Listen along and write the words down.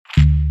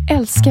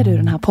Älskar du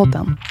den här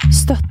podden?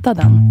 Stötta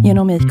den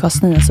genom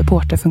IKAs nya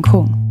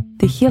supporterfunktion.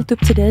 Det är helt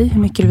upp till dig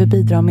hur mycket du vill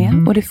bidra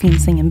med och det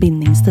finns ingen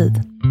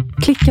bindningstid.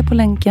 Klicka på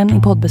länken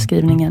i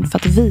poddbeskrivningen för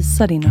att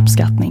visa din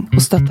uppskattning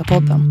och stötta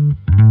podden.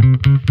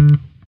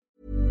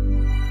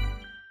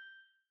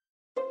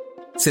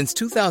 Since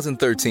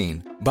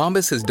 2013,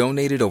 Bombas has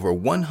donated over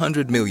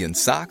 100 million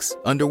socks,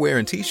 underwear,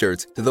 and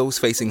T-shirts to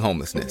those facing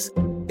homelessness.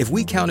 If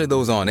we counted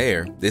those on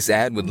air, this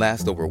ad would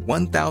last over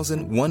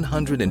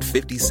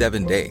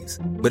 1,157 days.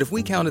 But if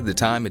we counted the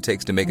time it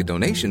takes to make a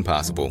donation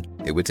possible,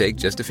 it would take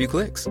just a few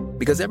clicks.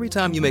 Because every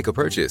time you make a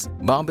purchase,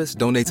 Bombas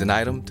donates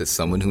an item to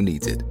someone who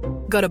needs it.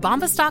 Go to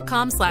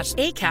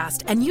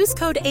bombas.com/ACAST and use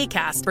code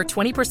ACAST for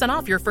 20%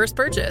 off your first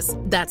purchase.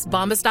 That's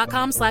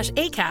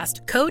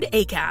bombas.com/ACAST, code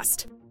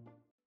ACAST.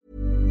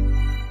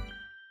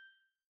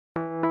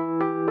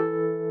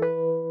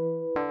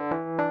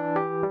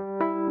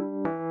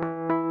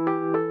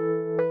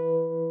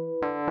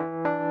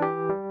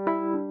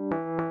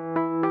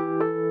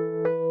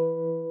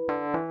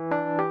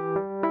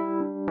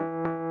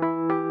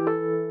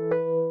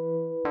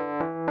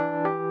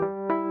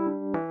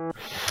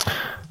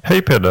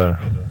 Hej Peder.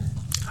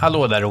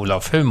 Hallå där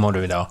Olof, hur mår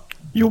du idag?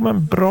 Jo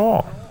men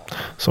bra.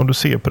 Som du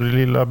ser på den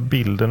lilla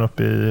bilden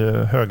uppe i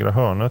högra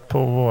hörnet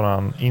på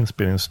våran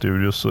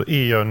inspelningsstudio så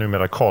är jag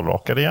numera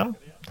karlrakad igen.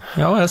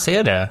 Ja, jag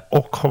ser det.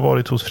 Och har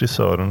varit hos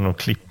frisören och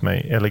klippt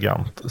mig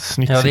elegant.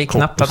 Ja, det är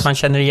knappt att man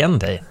känner igen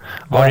dig.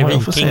 Var är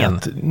vikingen?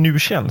 Nu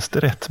känns det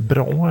rätt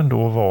bra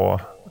ändå att vara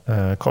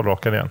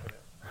karlrakad igen.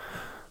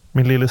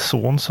 Min lille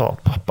son sa,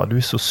 pappa du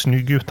är så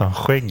snygg utan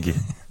skägg.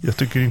 Jag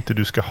tycker inte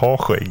du ska ha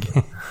skägg.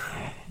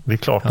 Det är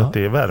klart att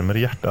det värmer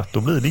i hjärtat.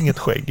 Då blir det inget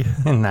skägg.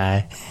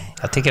 Nej,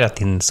 jag tycker att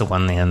din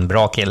son är en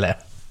bra kille.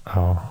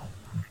 Ja.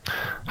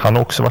 Han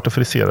har också varit och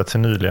friserat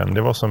sig nyligen.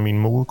 Det var som min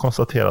mor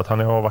konstaterat. Han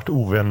har varit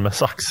ovän med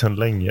saxen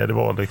länge. Det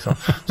var liksom.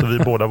 Så vi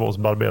båda var hos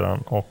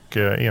barberaren och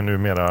är nu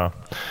mera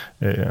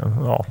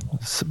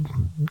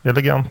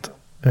elegant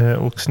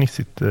och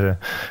snitsigt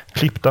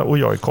klippta och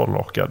jag är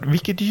karlrakad.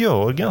 Vilket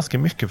gör ganska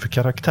mycket för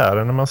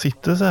karaktären när man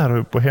sitter så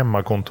här på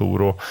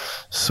hemmakontor och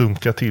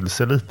sunkar till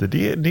sig lite.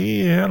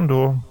 Det är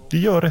ändå, det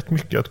gör rätt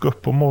mycket att gå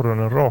upp på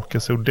morgonen, raka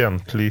sig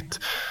ordentligt,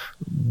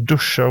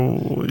 duscha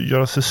och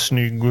göra sig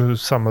snygg och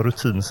samma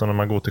rutin som när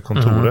man går till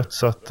kontoret.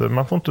 Så att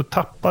man får inte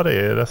tappa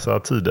det i dessa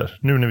tider.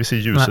 Nu när vi ser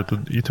ljuset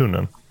i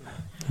tunneln.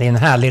 Det är en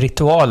härlig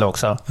ritual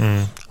också.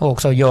 Och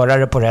också göra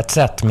det på rätt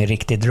sätt med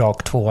riktigt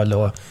raktvål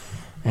och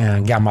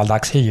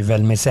gammaldags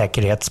hyvel med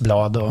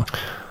säkerhetsblad och...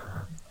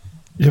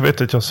 Jag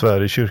vet att jag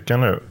svär i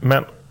kyrkan nu,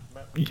 men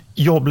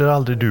jag blir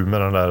aldrig du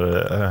med den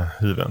där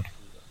hyveln.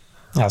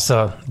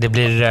 Alltså, det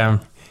blir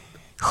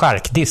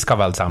charkdisk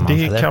av alltsammans.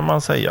 Det eller? Kan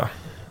man säga.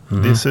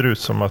 Det ser ut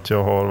som att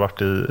jag har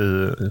varit i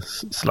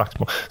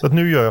slagsmål. Så att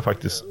nu gör jag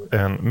faktiskt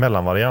en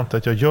mellanvariant.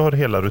 Att jag gör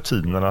hela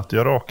rutinen. Att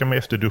jag rakar mig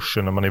efter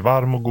duschen när man är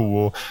varm och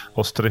god och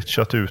har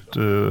stretchat ut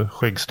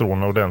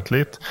skäggstråna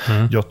ordentligt.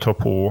 Jag tar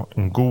på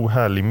en god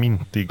härlig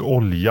mintig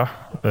olja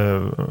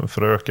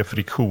för att öka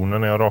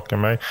friktionen när jag rakar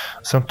mig.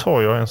 Sen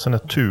tar jag en sån här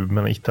tub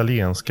med den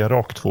italienska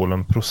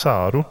raktvålen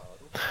Prosaro.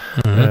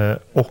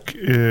 Och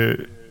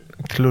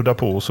kludda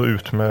på och så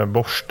ut med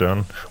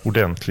borsten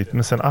ordentligt.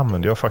 Men sen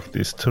använder jag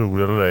faktiskt,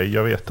 tror eller ej,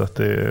 jag vet att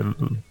det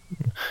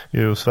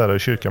är att svära i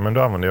kyrkan, men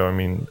då använder jag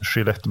min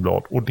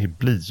Gillette-blad och det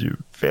blir ju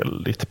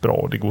väldigt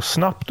bra. Det går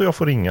snabbt och jag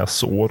får inga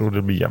sår och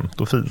det blir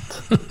jämnt och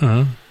fint.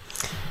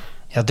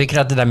 Jag tycker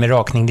att det där med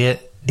rakning, det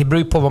beror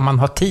ju på vad man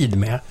har tid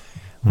med.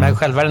 Men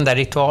själva den där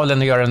ritualen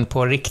och göra den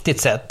på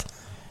riktigt sätt,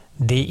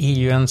 det är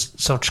ju en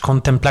sorts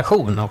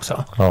kontemplation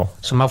också. Ja.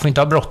 Så man får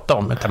inte ha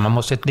bråttom,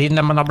 utan det är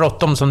när man har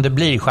bråttom som det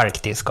blir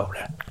charkdisk av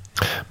det.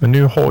 Men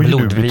nu har ju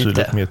du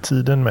betydligt mer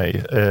tid än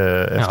mig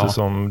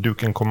eftersom du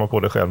kan komma på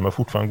det själv men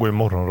fortfarande gå i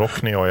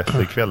morgonrock när jag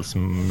äter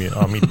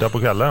kvällsmiddag på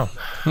kvällen.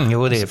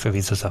 Jo, det är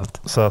förvisso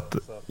sant. Så att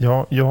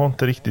jag har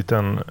inte riktigt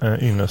den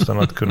ynnesten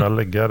att kunna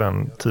lägga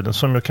den tiden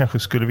som jag kanske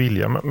skulle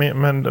vilja.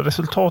 Men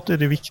resultatet är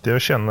det viktiga.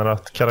 Jag känner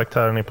att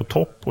karaktären är på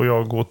topp och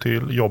jag går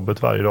till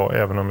jobbet varje dag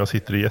även om jag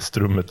sitter i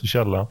gästrummet i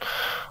källaren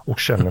och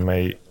känner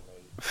mig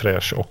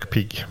fräsch och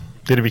pigg.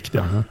 Det är det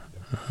viktiga.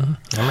 Ja,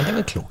 men det är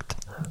väl klokt.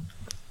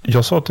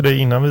 Jag sa till dig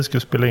innan vi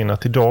skulle spela in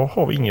att idag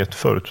har vi inget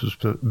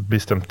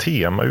förutbestämt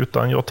tema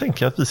utan jag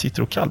tänker att vi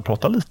sitter och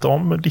kallpratar lite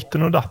om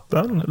ditten och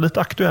datten,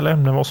 lite aktuella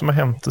ämnen, vad som har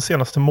hänt den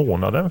senaste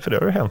månaden, för det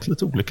har ju hänt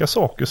lite olika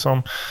saker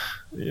som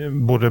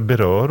både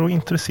berör och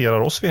intresserar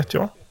oss, vet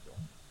jag.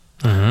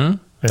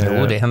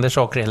 Jo, det händer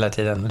saker hela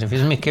tiden. Det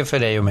finns mycket för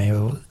dig och mig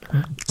att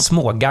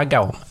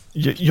smågagga om.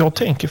 Jag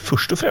tänker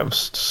först och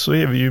främst så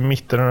är vi ju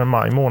mitt i den här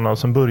maj månad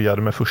som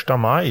började med 1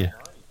 maj.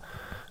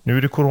 Nu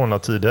är det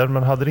coronatider,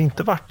 men hade det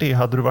inte varit det,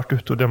 hade du varit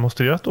ute och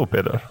demonstrerat då,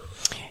 Peder?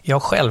 Ja,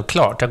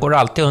 självklart. Jag går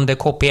alltid under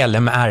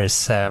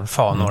KPLMRs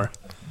fanor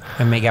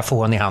med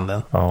megafon i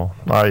handen. Ja,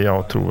 nej,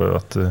 jag tror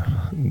att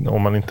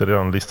om man inte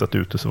redan listat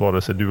ut det så var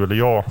det så du eller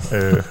jag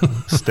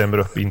stämmer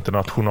upp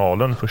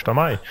internationalen 1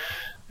 maj.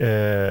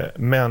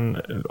 Men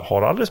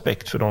har all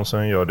respekt för de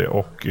som gör det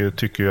och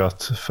tycker ju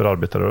att för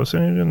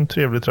arbetarrörelsen är det en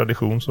trevlig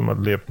tradition som har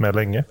levt med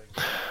länge.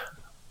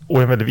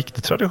 Och en väldigt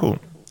viktig tradition.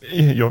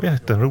 Jag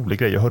vet en rolig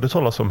grej. Jag hörde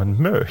talas om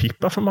en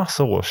möhippa för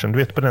massa år sedan. Du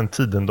vet på den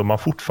tiden då man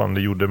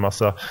fortfarande gjorde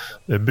massa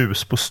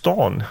bus på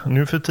stan.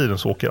 Nu för tiden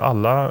så åker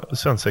alla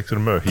svensexor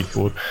och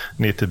möhippor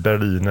ner till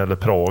Berlin eller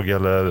Prag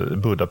eller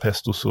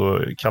Budapest och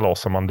så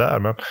kalasar man där.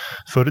 Men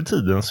förr i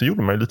tiden så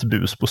gjorde man ju lite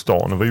bus på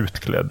stan och var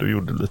utklädd och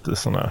gjorde lite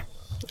sådana här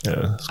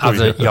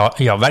alltså,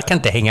 jag verkar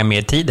inte hänga med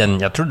i tiden.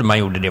 Jag trodde man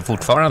gjorde det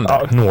fortfarande.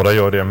 Ja, några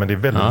gör det, men det är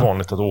väldigt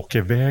vanligt att åka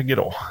iväg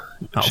idag.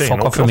 Ja,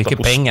 folk har för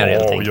mycket pengar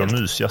helt enkelt. Och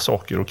gör mysiga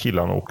saker och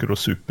killarna åker och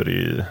super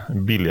i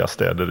billiga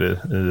städer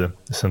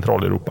i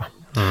Centraleuropa.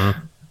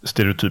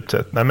 Stereotypt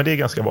sett. Nej, men det är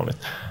ganska vanligt.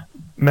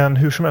 Men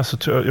hur som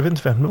helst, jag vet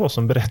inte vem det var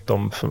som berättade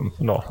om för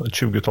ett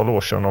 20-tal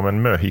år sedan om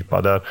en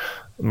möhippa där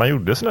man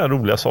gjorde såna här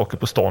roliga saker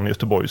på stan i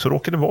Göteborg. Så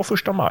råkade det vara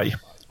 1 maj.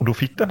 Och då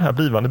fick den här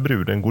blivande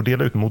bruden gå och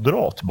dela ut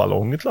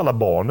moderatballonger till alla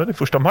barnen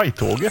i 1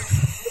 maj-tåget.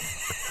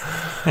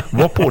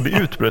 Varpå det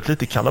utbröt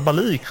lite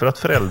kalabalik för att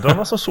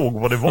föräldrarna som såg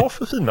vad det var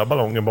för fina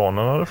ballonger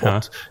barnen hade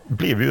fått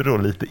blev ju då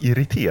lite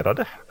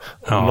irriterade.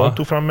 Någon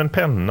tog fram en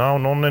penna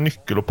och någon en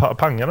nyckel och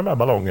pangade de här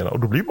ballongerna. Och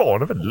då blev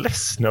barnen väldigt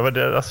ledsna över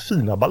deras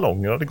fina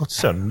ballonger hade gått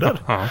sönder.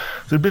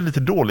 Så det blev lite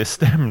dålig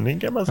stämning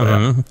kan man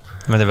säga.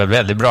 Men det var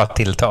väldigt bra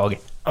tilltag.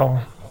 Ja,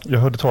 jag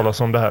hörde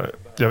talas om det här.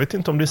 Jag vet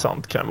inte om det är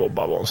sant, kan det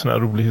bara vara en sån här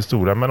rolig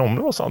historia. Men om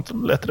det var sant,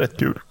 det lät rätt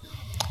kul.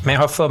 Men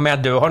jag har för mig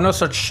att du har någon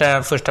sorts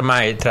 1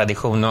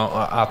 maj-tradition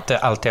att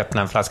alltid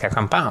öppna en flaska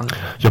champagne.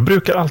 Jag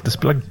brukar alltid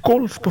spela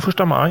golf på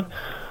 1 maj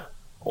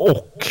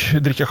och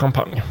dricka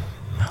champagne.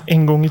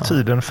 En gång i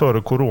tiden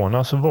före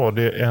corona så var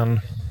det en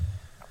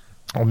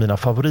av mina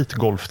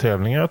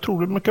favoritgolftävlingar. Jag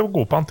tror det brukar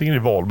gå på antingen i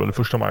Valbo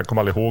eller 1 maj, jag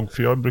kommer aldrig ihåg.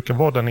 För jag brukar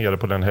vara där nere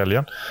på den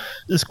helgen.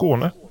 I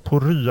Skåne, på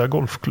Rya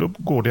Golfklubb,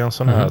 går det en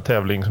sån här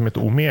tävling som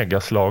heter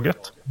Omegaslaget.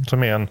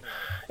 Som är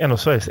en av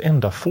Sveriges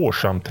enda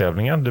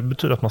foursome-tävlingar. Det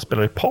betyder att man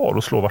spelar i par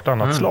och slår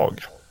vartannat slag.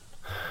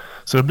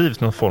 Så det har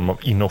blivit någon form av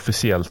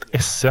inofficiellt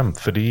SM.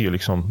 För det är ju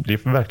det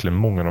är verkligen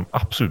många av de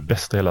absolut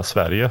bästa i hela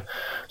Sverige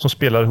som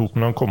spelar ihop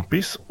med någon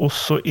kompis. Och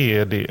så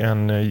är det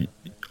en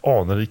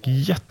anrik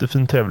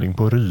jättefin tävling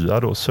på Rya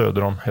då,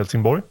 söder om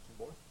Helsingborg.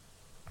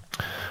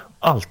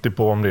 Alltid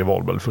på om det är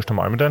Valbo eller 1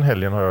 maj. Men den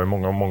helgen har jag i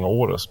många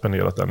år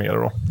spenderat där nere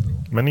då.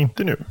 Men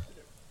inte nu.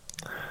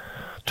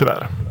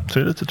 Tyvärr. Så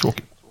det är lite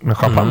tråkigt. Men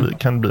champagne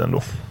kan det bli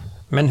ändå.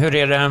 Men hur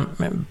är det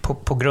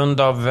på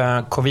grund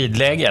av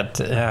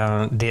covid-läget?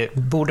 Det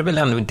borde väl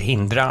ändå inte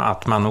hindra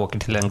att man åker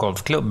till en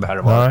golfklubb här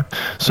och var? Nej,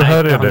 så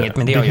här är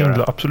det. Det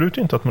hindrar absolut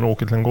inte att man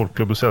åker till en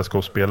golfklubb och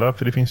sällskapsspelar.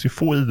 För det finns ju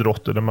få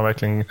idrotter där man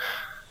verkligen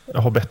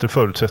har bättre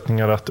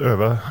förutsättningar att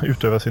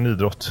utöva sin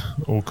idrott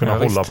och kunna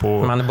hålla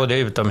på. Man är både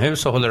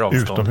utomhus och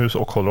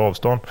håller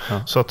avstånd.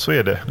 Så att så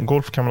är det.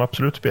 Golf kan man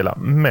absolut spela.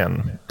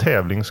 Men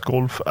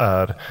tävlingsgolf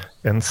är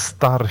en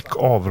stark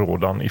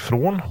avrådan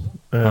ifrån.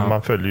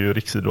 Man följer ju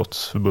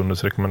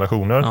Riksidrottsförbundets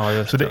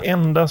rekommendationer. Så det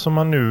enda som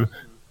man nu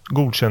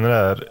godkänner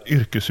är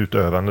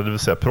yrkesutövande, det vill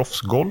säga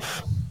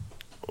proffsgolf.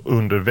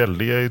 Under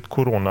väldigt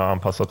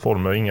corona-anpassat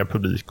former, inga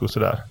publik och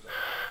sådär.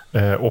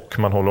 Och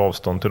man håller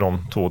avstånd till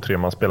de 2-3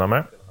 man spelar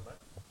med.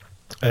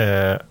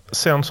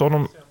 Sen så har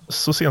de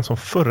så sent som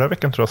förra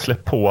veckan tror jag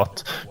släppt på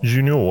att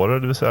juniorer,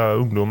 det vill säga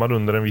ungdomar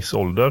under en viss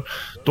ålder,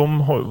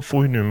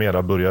 får ju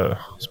numera börja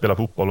spela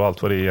fotboll och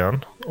allt vad det är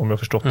igen, om jag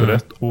förstått det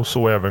rätt. Och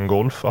så även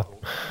golf.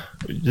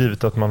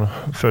 Givet att man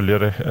följer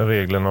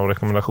reglerna och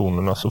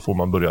rekommendationerna så får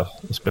man börja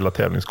spela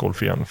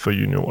tävlingsgolf igen för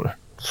juniorer.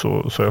 Så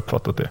har jag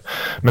uppfattat det.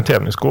 Men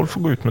tävlingsgolf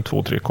får gå ut med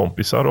 2-3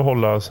 kompisar och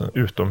hålla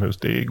utomhus.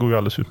 Det går ju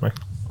alldeles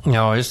utmärkt.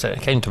 Ja, just det. Det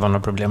kan ju inte vara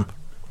något problem.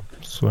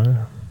 Så är det.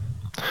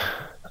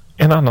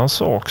 En annan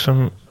sak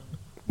som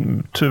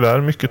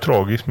tyvärr mycket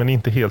tragiskt men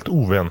inte helt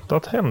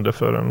oväntat hände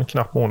för en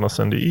knapp månad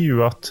sedan, det är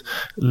ju att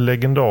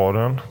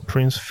legendaren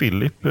Prins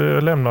Philip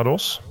lämnade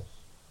oss.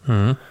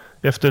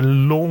 Efter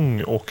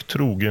lång och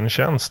trogen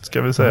tjänst,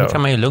 ska vi säga. Det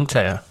kan man ju lugnt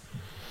säga.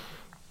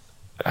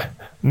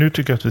 Nu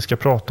tycker jag att vi ska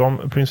prata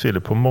om Prins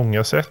Philip på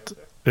många sätt.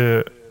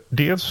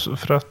 Dels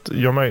för att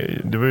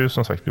det var ju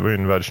som sagt, det var ju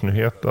en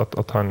världsnyhet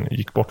att han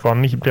gick bort.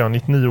 Blev han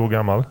 99 år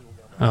gammal?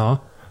 Ja,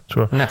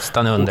 tror jag.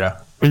 Nästan 100.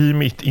 I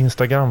mitt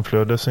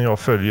Instagramflöde som jag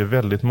följer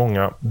väldigt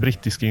många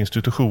brittiska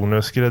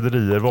institutioner,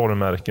 skrädderier,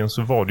 varumärken,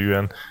 så var det ju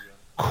en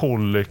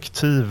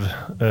kollektiv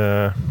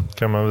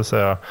kan man väl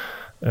säga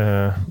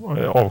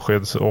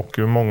avskeds och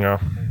många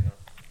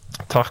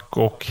tack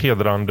och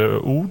hedrande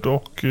ord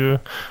och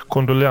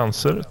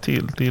kondolenser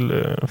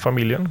till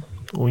familjen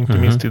och inte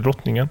minst till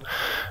drottningen.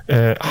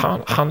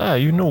 Han är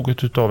ju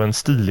något utav en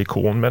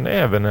stilikon men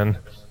även en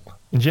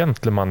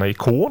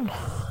gentlemannaikon,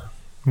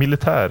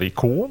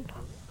 militärikon,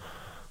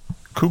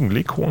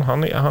 kunglig ikon.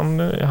 Han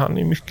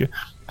är mycket.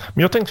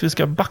 Men jag tänkte att vi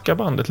ska backa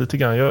bandet lite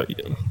grann.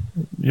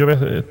 Jag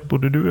vet,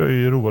 både du och jag är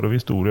ju roade av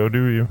historia och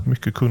du är ju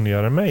mycket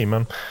kunnigare än mig,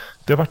 men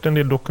det har varit en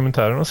del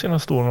dokumentärer de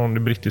senaste åren om det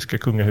brittiska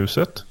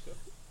kungahuset.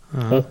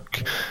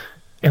 Och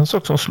en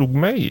sak som slog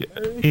mig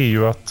är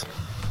ju att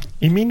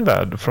i min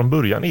värld från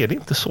början är det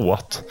inte så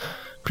att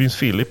prins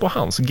Philip och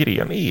hans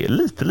gren är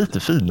lite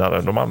finare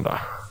än de andra.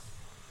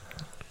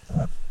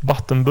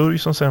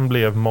 Battenburg som sen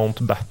blev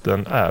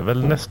Mountbatten är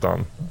väl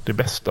nästan det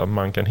bästa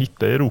man kan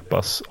hitta i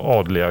Europas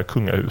adliga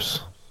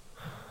kungahus.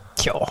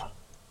 Ja,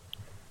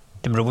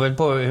 det beror väl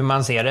på hur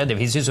man ser det. Det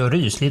finns ju så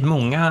rysligt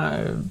många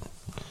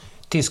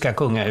tyska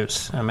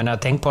kungahus. Jag menar,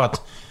 tänk på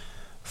att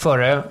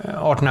före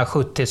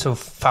 1870 så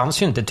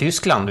fanns ju inte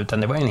Tyskland,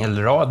 utan det var en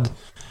hel rad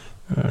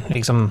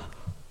liksom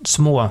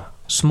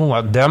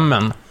små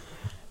dömen.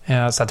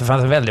 Så att det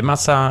fanns en väldigt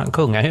massa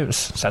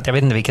kungahus. Så att jag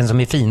vet inte vilken som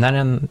är finare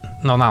än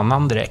någon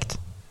annan direkt.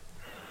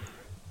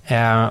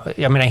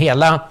 Jag menar,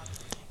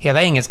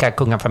 hela engelska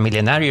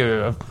kungafamiljen är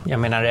ju, jag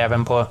menar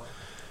även på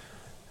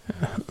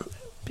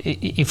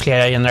i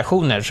flera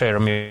generationer så är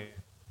de ju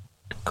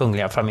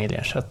kungliga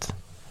familjer. Så att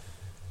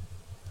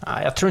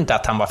jag tror inte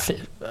att han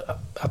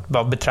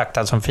var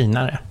betraktad som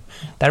finare.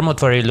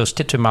 Däremot var det ju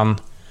lustigt hur man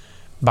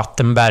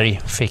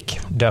Battenberg fick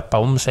döpa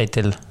om sig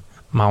till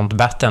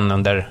Mountbatten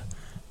under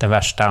den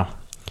värsta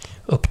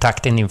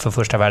upptakten inför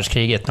första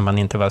världskriget, när man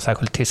inte var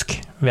särskilt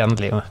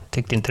tyskvänlig och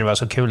tyckte inte det var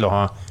så kul att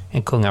ha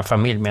en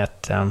kungafamilj med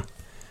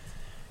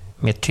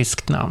ett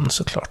tyskt namn,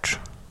 såklart.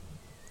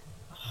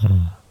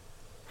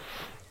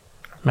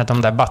 Men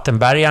de där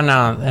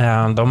Battenbergarna,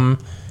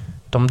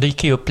 de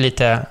dyker ju upp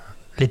lite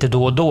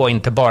då och då,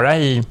 inte bara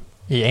i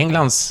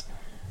Englands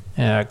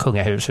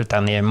kungahus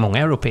utan i många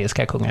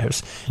europeiska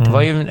kungahus. Det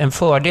var ju en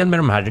fördel med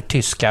de här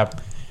tyska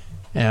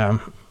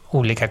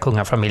olika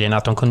kungafamiljerna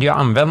att de kunde ju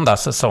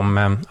användas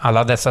som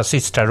alla dessa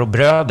systrar och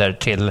bröder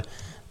till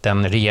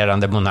den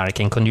regerande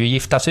monarken kunde ju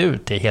giftas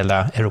ut i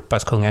hela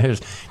Europas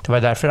kungahus. Det var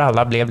därför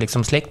alla blev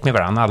liksom släkt med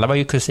varandra. Alla var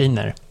ju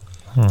kusiner.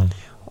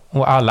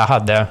 Och alla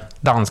hade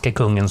danske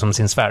kungen som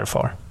sin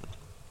svärfar.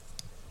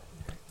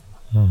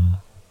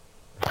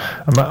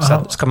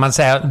 Så ska man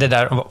säga det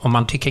där, om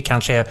man tycker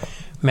kanske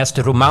mest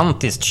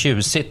romantiskt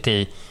tjusigt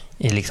i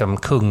liksom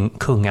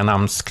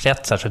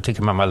kunganamnskretsar, så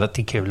tycker man väl att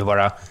det är kul att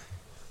vara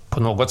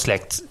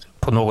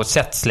på något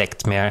sätt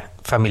släkt med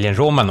familjen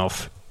Romanov.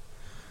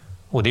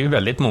 Och det är ju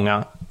väldigt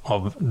många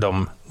av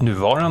de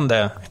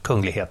nuvarande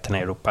kungligheterna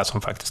i Europa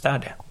som faktiskt är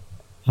det.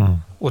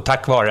 Och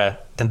tack vare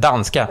den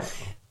danska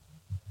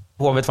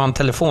hovet var en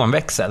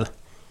telefonväxel.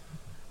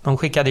 De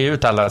skickade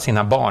ut alla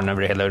sina barn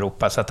över hela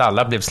Europa så att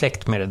alla blev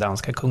släkt med det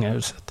danska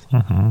kungahuset.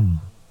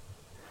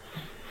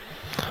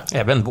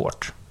 Även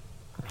vårt.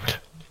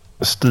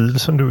 Stil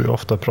som du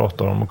ofta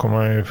pratar om, och kommer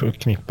man ju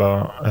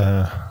förknippa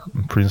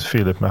Prins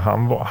Philip med.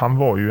 Han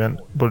var ju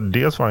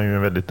dels var han ju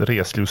en väldigt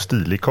reslig och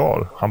stilig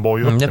karl. Han var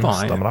ju men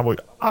han var ju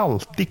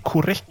alltid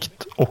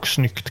korrekt och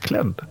snyggt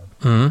klädd.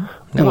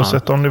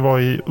 Oavsett om det var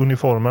i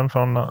uniformen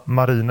från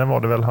marinen,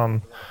 var det väl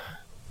han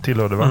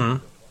tillhörde, va?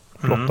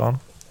 Flottan.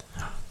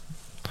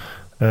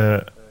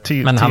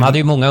 Men han hade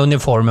ju många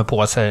uniformer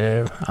på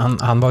sig.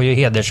 Han var ju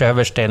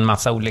hedersöverste i en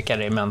massa olika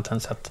regementen,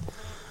 så att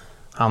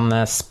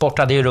han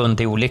sportade ju runt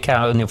i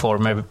olika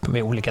uniformer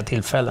vid olika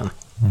tillfällen.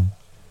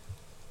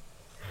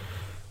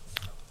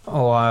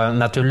 Och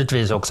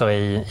naturligtvis också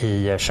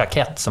i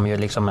jackett, som ju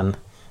liksom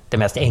det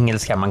mest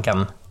engelska man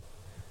kan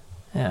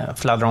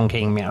fladdra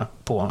omkring med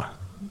på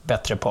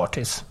bättre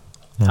parties.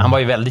 Han var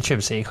ju väldigt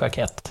tjusig i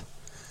jackett.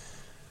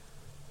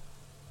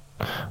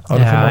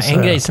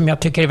 En grej som jag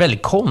tycker är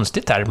väldigt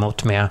konstigt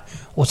däremot med,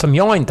 och som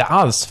jag inte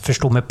alls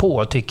förstår mig på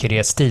och tycker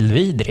är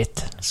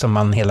stilvidrigt, som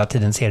man hela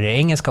tiden ser i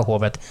engelska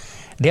hovet,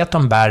 det är att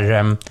de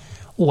bär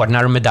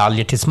ordnar och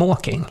medaljer till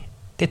smoking.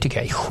 Det tycker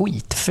jag är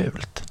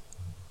skitfult.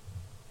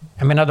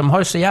 Jag menar, de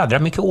har så jädra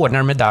mycket ordnar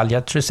och medaljer.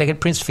 Jag tror säkert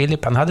prins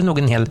Philip, han hade nog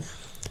en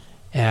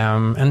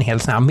hel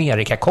sån här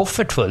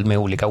Amerikakoffert full med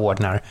olika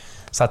ordnar.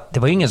 Så att det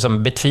var ju ingen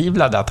som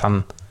betvivlade att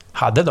han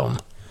hade dem.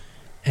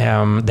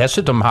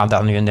 Dessutom hade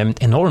han ju en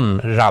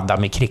enorm radda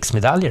med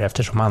krigsmedaljer,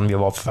 eftersom han ju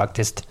var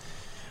faktiskt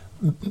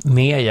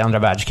med i andra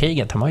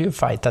världskriget. Han var ju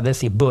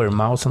fightades i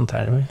Burma och sånt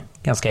där. Det var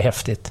ganska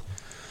häftigt.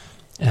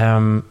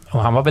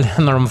 Och han var väl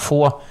en av de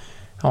få,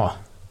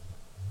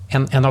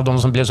 en av de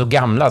som blev så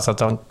gamla så att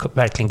de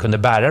verkligen kunde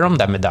bära de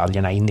där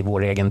medaljerna in i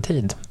vår egen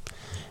tid.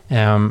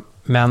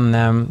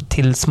 Men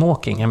till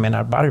smoking, jag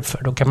menar,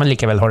 varför? Då kan man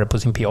lika väl ha det på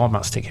sin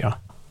pyjamas, tycker jag.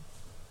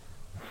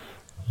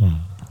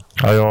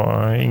 Ja, jag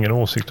har ingen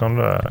åsikt om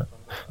det där.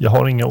 Jag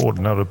har inga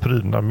ordnar och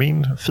prydnad.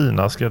 Min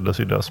fina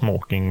skräddarsydda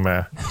smoking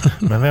med.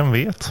 Men vem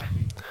vet?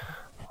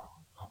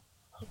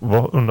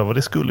 Undrar vad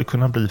det skulle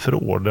kunna bli för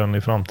orden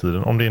i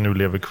framtiden, om det nu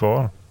lever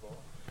kvar.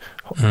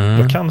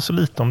 Jag kan så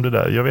lite om det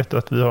där. Jag vet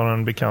att vi har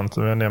en bekant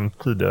som jag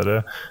nämnt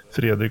tidigare.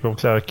 Fredrik av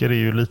Klerker är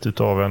ju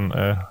lite av en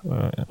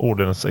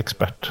ordens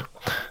expert.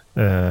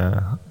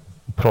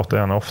 Pratar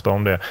gärna ofta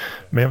om det.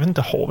 Men jag vet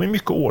inte, har vi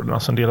mycket ordnar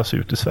som delas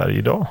ut i Sverige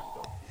idag?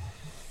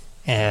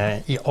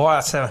 Ja,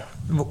 alltså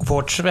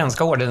vårt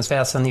svenska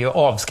ordensväsen är ju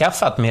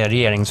avskaffat med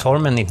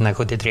regeringsformen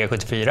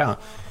 1973-74.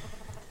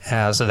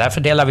 Så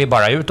därför delar vi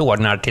bara ut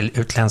ordnar till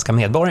utländska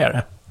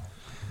medborgare.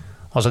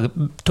 Och så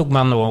tog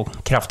man då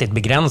kraftigt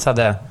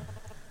begränsade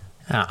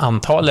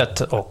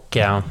antalet och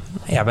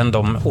även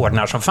de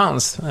ordnar som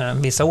fanns.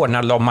 Vissa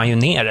ordnar la man ju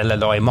ner eller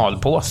la i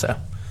malpåse,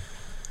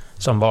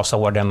 som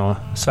Vasaorden och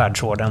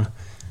Svärdsorden.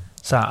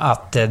 Så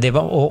att det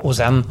var, och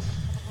sen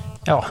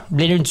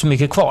blir det inte så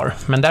mycket kvar.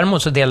 Men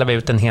däremot så delar vi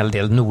ut en hel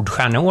del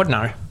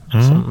Nordstjärneordnar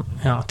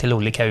till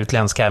olika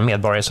utländska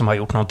medborgare som har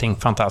gjort någonting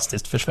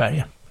fantastiskt för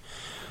Sverige.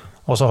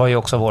 Och så har ju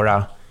också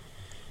våra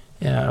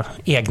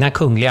egna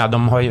kungliga,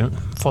 de har ju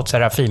fått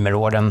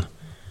Serafimerorden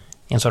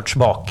i en sorts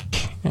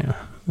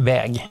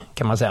bakväg,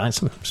 kan man säga, en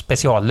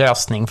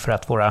speciallösning för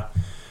att våra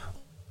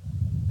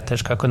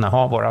ska kunna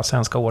ha våra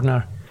svenska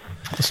ordnar.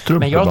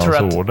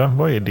 Strumpebandsorden,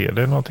 vad är det?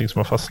 Det är någonting som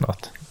har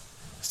fastnat.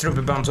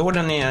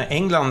 Strumpebandsorden är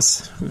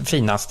Englands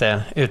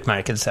finaste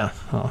utmärkelse.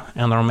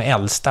 En av de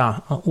äldsta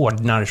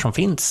ordnar som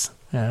finns.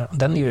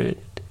 Den är ju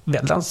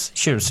väldigt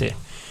tjusig.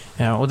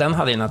 Och den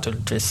hade ju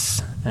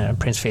naturligtvis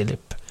prins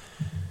Philip.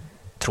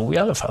 Tror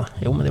jag i alla fall.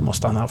 Jo, men det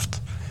måste han ha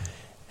haft.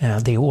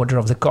 Det är Order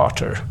of the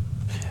Garter.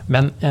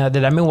 Men det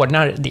där med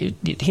ordnar, det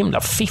är ett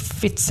himla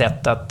fiffigt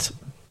sätt att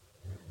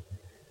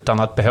utan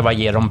att behöva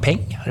ge dem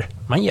pengar.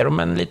 Man ger dem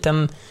en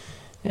liten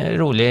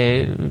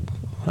rolig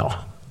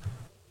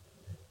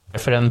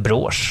för en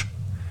brosch.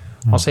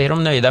 Och så är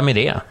de nöjda med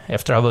det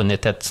efter att ha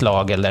vunnit ett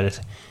slag eller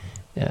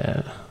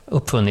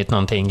uppfunnit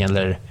någonting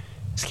eller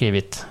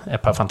skrivit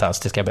ett par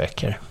fantastiska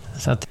böcker.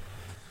 Så att...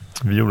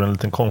 Vi gjorde en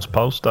liten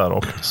konstpaus där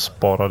och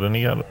sparade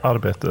ner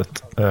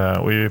arbetet.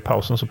 Och i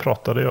pausen så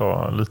pratade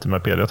jag lite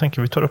med Peder. Jag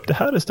tänker vi tar upp det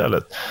här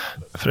istället.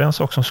 För en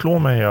sak som slår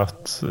mig är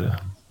att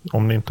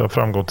om ni inte har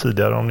framgått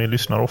tidigare, om ni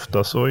lyssnar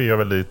ofta, så är jag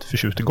väldigt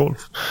förtjust i golf.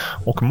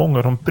 Och många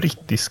av de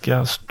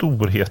brittiska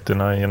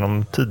storheterna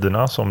genom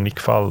tiderna som Nick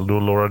Faldo,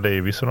 Laura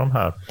Davis och de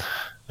här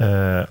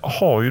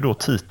har ju då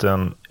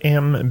titeln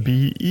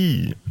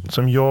MBE,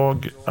 som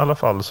jag i alla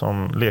fall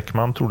som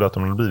lekman trodde att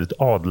de hade blivit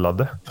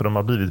adlade, för de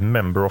har blivit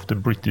Member of the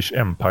British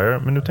Empire.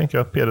 Men nu tänker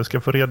jag att Peder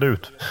ska få reda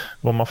ut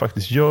vad man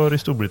faktiskt gör i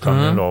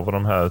Storbritannien idag, vad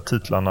de här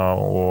titlarna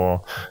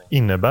och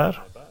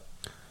innebär.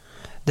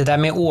 Det där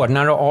med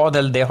ordnar och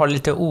adel, det har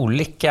lite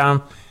olika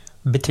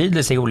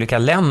betydelse i olika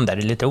länder,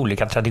 lite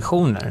olika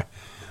traditioner.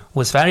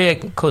 Och i Sverige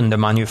kunde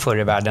man ju förr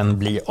i världen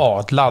bli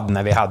adlad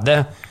när vi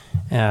hade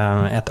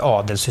ett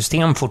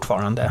adelssystem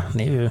fortfarande.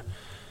 Det är ju,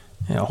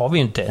 har vi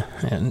ju inte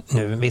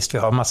nu. Visst, vi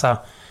har massa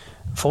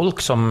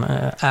folk som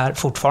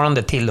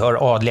fortfarande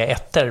tillhör adliga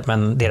ätter,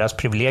 men deras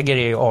privilegier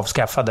är ju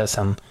avskaffade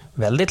sedan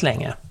väldigt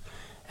länge.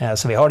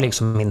 Så vi har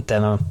liksom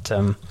inte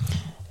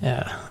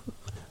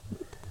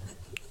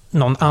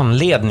någon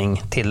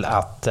anledning till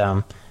att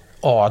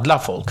adla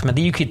folk. Men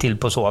det gick ju till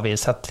på så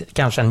vis att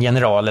kanske en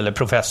general eller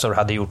professor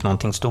hade gjort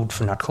någonting stort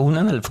för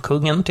nationen eller för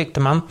kungen, tyckte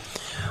man.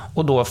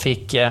 Och då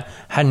fick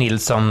herr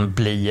Nilsson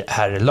bli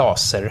herr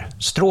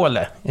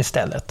Laserstråle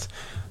istället.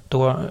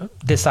 Då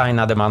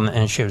designade man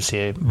en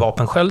tjusig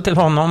vapensköld till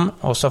honom,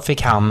 och så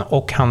fick han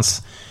och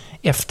hans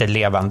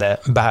efterlevande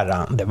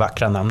bära det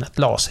vackra namnet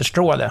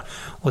Laserstråle.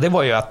 Och det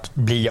var ju att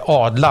bli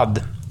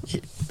adlad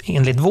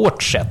enligt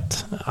vårt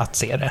sätt att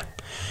se det.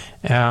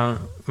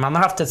 Man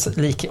har haft ett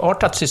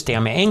likartat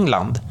system i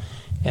England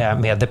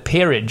med the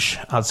peerage,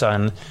 alltså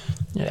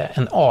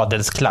en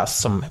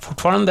adelsklass som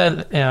fortfarande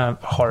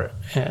har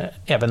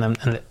även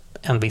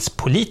en viss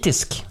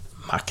politisk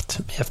makt,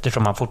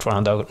 eftersom man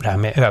fortfarande har det här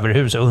med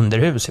överhus och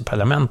underhus i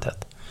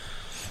parlamentet.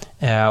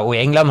 Och i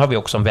England har vi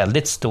också en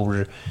väldigt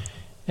stor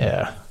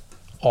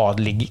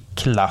adlig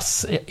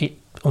klass,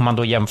 om man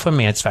då jämför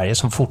med Sverige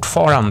som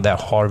fortfarande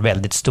har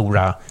väldigt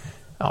stora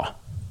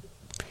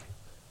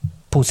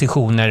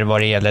positioner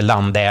vad det gäller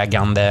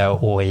landägande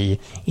och i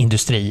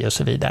industri och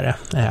så vidare.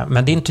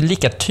 Men det är inte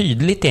lika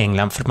tydligt i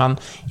England, för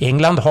i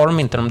England har de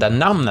inte de där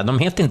namnen. De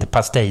heter inte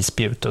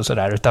pastejspjut och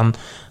sådär, utan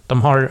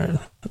de har,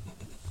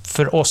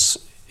 för oss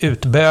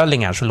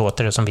utbölingar så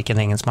låter det som vilken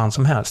engelsman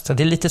som helst. Så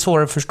det är lite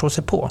svårare att förstå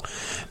sig på.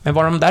 Men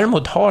vad de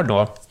däremot har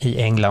då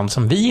i England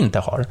som vi inte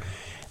har,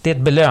 det är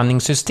ett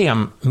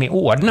belöningssystem med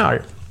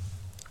ordnar.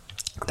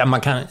 Där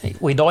man kan,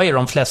 och idag är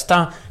de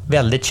flesta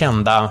väldigt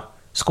kända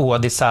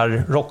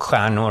skådisar,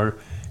 rockstjärnor,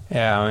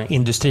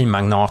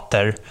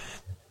 industrimagnater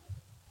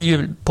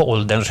ju på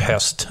ålderns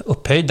höst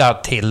upphöjda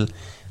till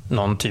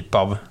någon typ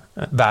av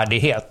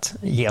värdighet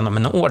genom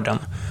en orden.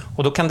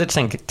 Och då kan det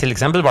till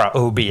exempel vara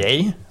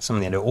OBA,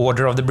 som är the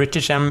Order of the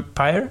British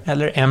Empire,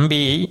 eller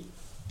MBE,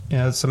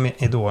 som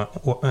är då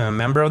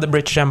Member of the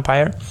British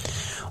Empire.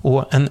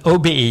 Och en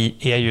OBE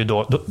är ju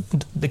då,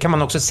 det kan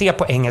man också se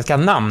på engelska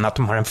namn, att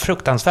de har en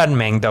fruktansvärd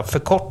mängd av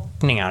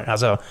förkortningar,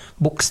 alltså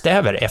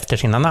bokstäver efter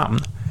sina namn.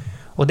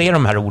 Och det är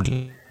de här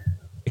orden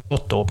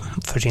då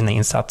för sina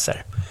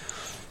insatser.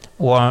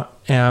 Och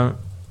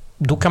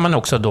då kan man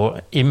också då,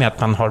 i och med att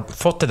man har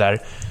fått det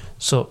där,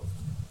 så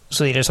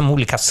är det som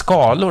olika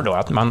skalor då,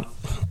 att man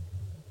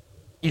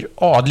blir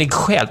adlig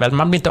själv, eller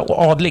man blir inte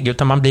adlig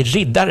utan man blir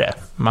riddare.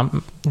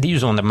 Det är ju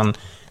så när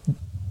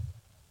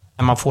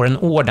man får en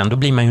orden, då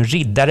blir man ju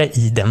riddare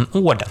i den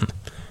orden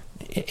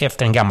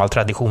efter en gammal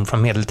tradition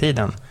från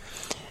medeltiden.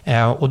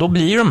 Och då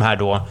blir de här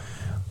då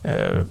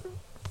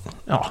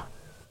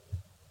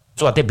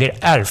så att det blir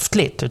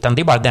ärftligt, utan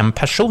det är bara den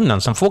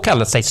personen som får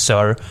kalla sig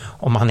sir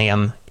om han är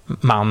en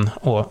man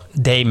och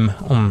dame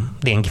om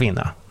det är en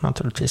kvinna,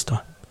 naturligtvis då.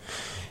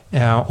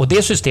 Och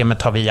det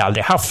systemet har vi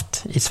aldrig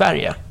haft i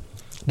Sverige.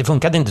 Det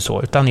funkade inte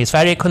så, utan i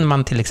Sverige kunde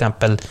man till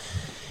exempel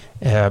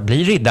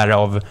bli riddare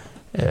av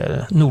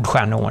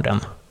Nordstjärneorden.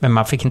 Men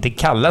man fick inte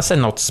kalla sig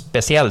något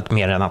speciellt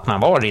mer än att man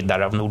var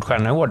riddare av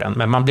Nordstjärneorden.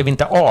 Men man blev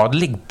inte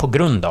adlig på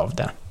grund av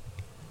det.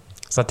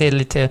 Så att det är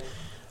lite,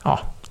 ja,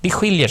 det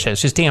skiljer sig,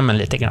 systemen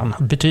lite grann,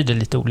 betyder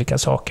lite olika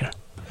saker.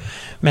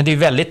 Men det är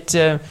väldigt,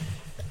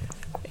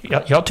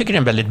 jag tycker det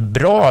är en väldigt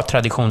bra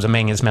tradition som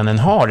engelsmännen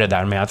har det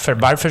där med att, för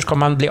varför ska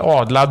man bli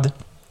adlad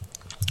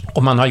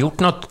om man har gjort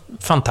något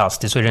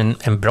fantastiskt, så är det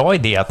en bra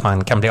idé att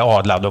man kan bli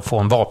adlad och få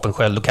en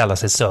vapensköld och kalla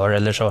sig sir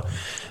eller så.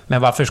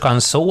 Men varför ska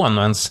en son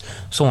och ens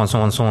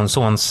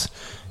sons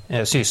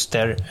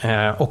syster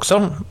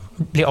också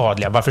bli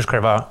adliga? Varför ska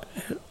det vara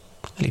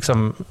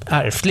liksom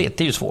ärftligt?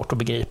 Det är ju svårt att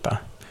begripa.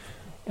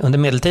 Under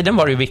medeltiden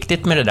var det ju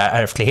viktigt med det där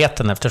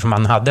ärftligheten, eftersom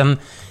man hade en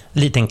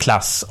liten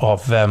klass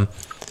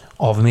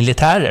av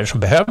militärer som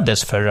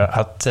behövdes för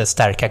att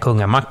stärka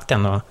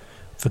kungamakten och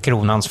för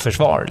kronans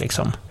försvar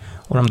liksom.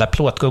 Och de där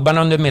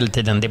plåtgubbarna under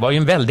medeltiden, det var ju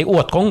en väldig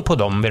åtgång på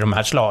dem vid de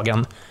här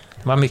slagen.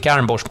 Det var mycket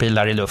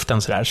armborstpilar i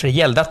luften sådär. Så det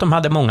gällde att de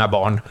hade många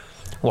barn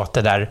åt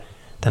den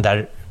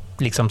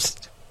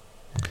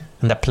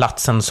där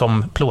platsen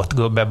som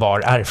plåtgubbe var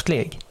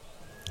ärftlig.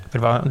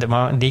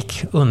 För det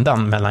gick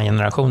undan mellan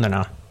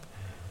generationerna.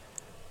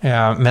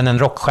 Men en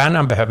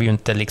rockstjärna behöver ju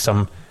inte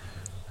liksom,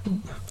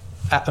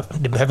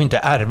 det behöver inte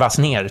ärvas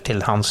ner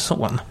till hans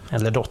son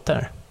eller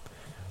dotter.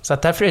 Så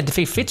att därför är det ett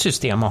fiffigt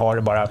system att ha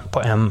det bara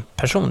på en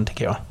person,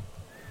 tycker jag.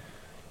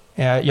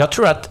 Jag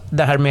tror att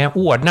det här med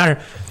ordnar,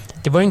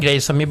 det var en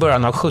grej som i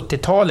början av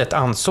 70-talet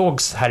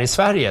ansågs här i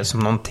Sverige som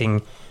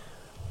någonting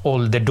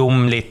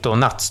ålderdomligt och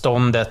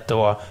nattståndet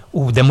och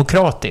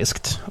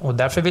odemokratiskt. Och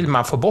därför vill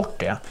man få bort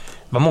det. Det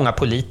var många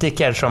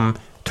politiker som,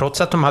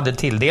 trots att de hade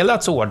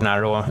tilldelats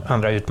ordnar och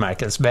andra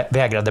utmärkelser,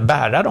 vägrade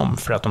bära dem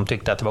för att de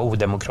tyckte att det var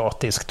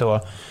odemokratiskt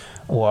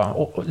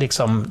och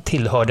liksom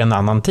tillhörde en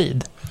annan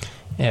tid.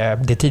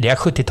 Det tidiga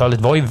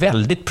 70-talet var ju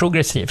väldigt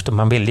progressivt och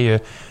man ville ju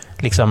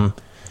liksom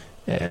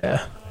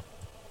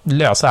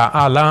lösa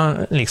alla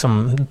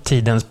liksom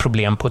tidens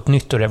problem på ett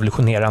nytt och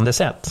revolutionerande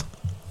sätt.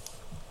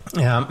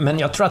 Men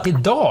jag tror att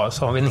idag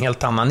så har vi en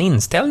helt annan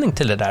inställning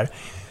till det där.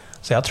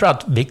 Så jag tror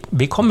att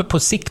vi kommer på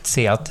sikt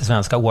se att det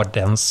svenska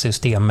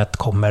ordenssystemet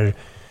kommer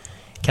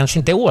kanske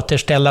inte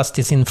återställas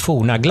till sin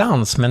forna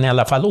glans, men i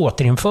alla fall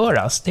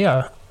återinföras. Det är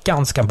jag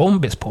ganska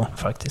bombis på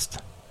faktiskt.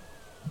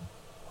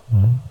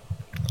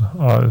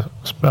 Ja,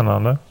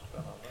 spännande.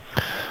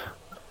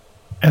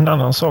 En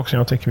annan sak som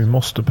jag tänker vi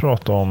måste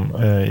prata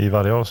om i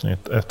varje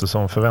avsnitt,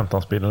 eftersom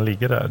förväntansbilden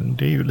ligger där,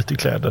 det är ju lite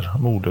kläder,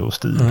 mode och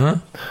stil.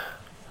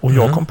 Och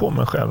jag kom på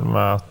mig själv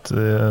med att,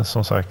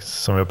 som sagt,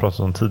 som vi har pratat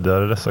om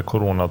tidigare, dessa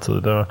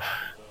coronatider,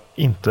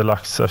 inte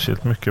lagt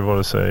särskilt mycket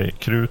vare sig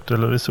krut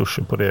eller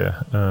resurser på det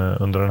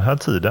under den här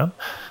tiden.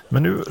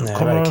 Men nu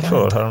kommer jag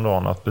för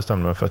häromdagen att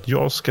bestämma mig för att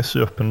jag ska sy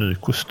upp en ny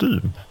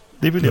kostym.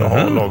 Det vill jag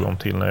ha lagom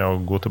till när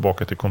jag går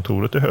tillbaka till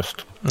kontoret i höst.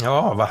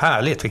 Ja, vad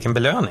härligt. Vilken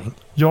belöning.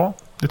 Ja,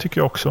 det tycker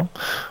jag också.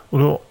 Och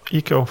då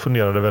gick jag och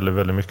funderade väldigt,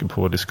 väldigt mycket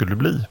på vad det skulle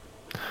bli.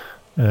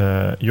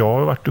 Jag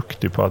har varit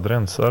duktig på att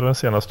rensa det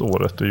senaste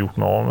året och gjort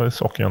mig av med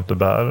saker jag inte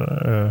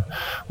bär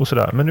och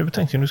sådär. Men nu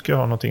tänkte jag, nu ska jag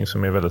ha någonting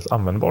som är väldigt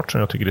användbart, som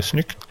jag tycker är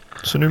snyggt.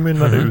 Så nu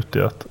mynnar det ut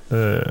i att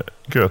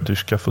Götür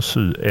ska få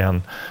sy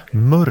en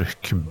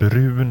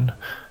mörkbrun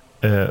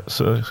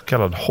så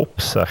kallad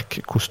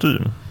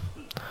hoppsack-kostym.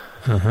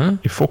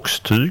 I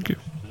foxtyg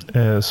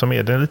som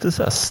är den lite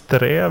så här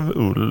sträv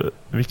ull,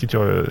 vilket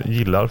jag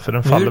gillar, för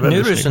den faller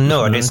väldigt snyggt. Nu är du så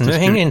nördig så nu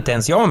hänger inte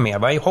ens jag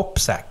med. Vad är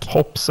hoppsack?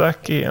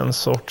 Hoppsack är en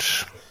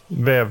sorts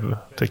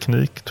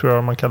vävteknik, tror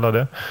jag man kallar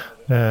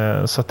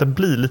det, så att det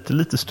blir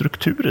lite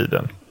struktur i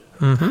den.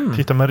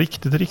 Tittar man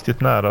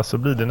riktigt nära så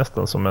blir det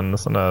nästan som en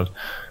sån där,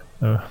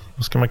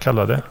 vad ska man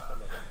kalla det?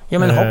 Ja,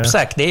 men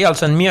hoppsack, det är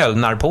alltså en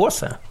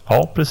mjölnarpåse.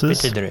 Ja,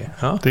 precis. Betyder det?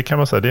 Ja. Det kan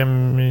man säga. Det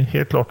är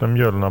helt klart en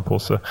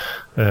mjölnarpåse.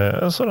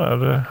 En sån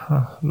där,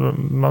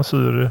 man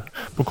syr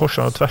på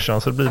korsan och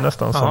tvärsan så det blir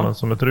nästan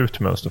som ett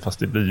rutmönster, fast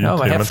det blir ju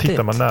inte det. Men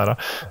tittar man nära.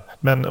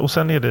 Och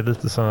sen är det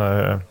lite sån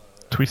här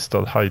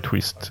twistad high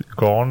twist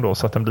garn då,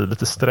 så att den blir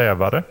lite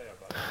strävare.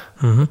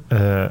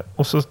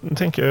 Och så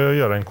tänker jag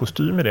göra en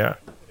kostym i det.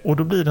 Och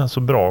då blir den så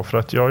bra för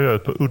att jag gör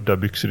ett par udda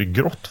byxor i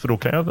grått, för då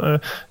kan jag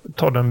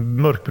ta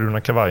den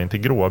mörkbruna kavajen till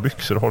gråa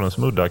byxor och ha den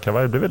som udda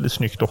kavaj. Det blir väldigt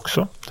snyggt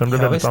också. Den blir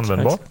väldigt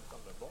användbar.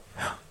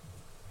 Ja.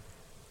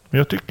 Men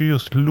jag tycker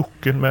just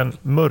looken med en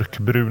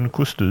mörkbrun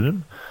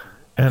kostym,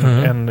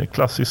 en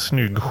klassisk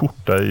snygg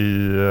skjorta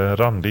i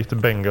randigt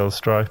Bengal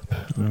stripe,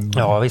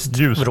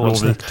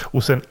 ljusblåvit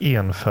och sen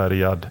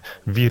enfärgad,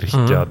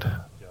 virkad.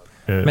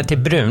 Men till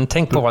brun,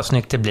 tänk på vad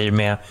snyggt det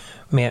blir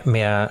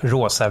med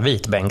rosa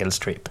vit Bengal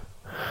strip.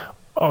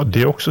 Ja,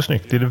 det är också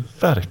snyggt. Det är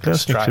verkligen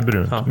snyggt i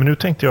brunt. Ja. Men nu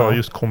tänkte jag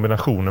just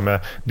kombinationen med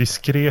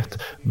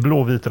diskret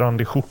blåvit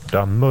randig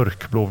skjorta,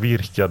 mörkblå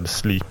virkad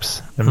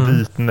slips, en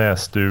vit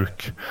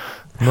näsduk,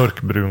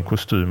 mörkbrun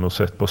kostym och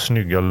sätt på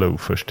snygga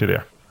loafers till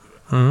det.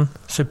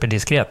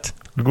 Superdiskret.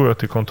 Då går jag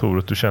till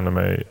kontoret och känner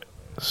mig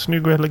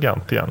snygg och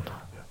elegant igen.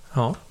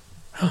 Ja.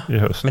 I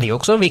höst. Men det är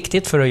också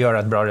viktigt för att göra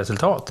ett bra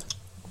resultat.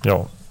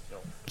 Ja.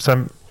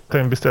 Sen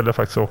beställde jag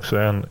faktiskt också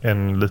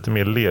en lite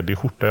mer ledig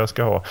skjorta jag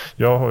ska ha.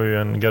 Jag har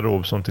ju en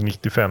garderob som till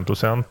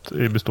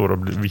 95% består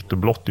av vitt och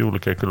blått i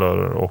olika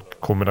kulörer och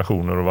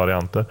kombinationer och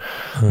varianter.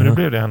 Men nu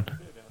blev det en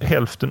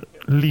hälften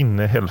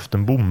linne,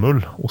 hälften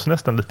bomull. Och så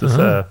nästan lite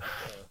så här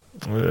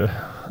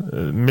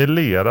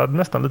melerad,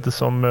 nästan lite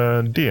som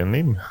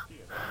denim.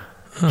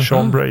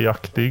 Sean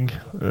Bray-aktig,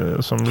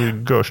 som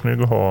är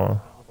snygg att ha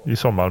i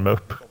sommar med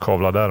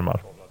uppkavlade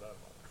ärmar.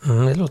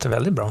 Det låter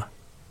väldigt bra.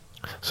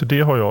 Så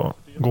det har jag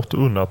gått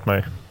och unnat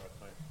mig.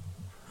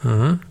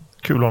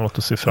 Kul att ha något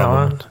att se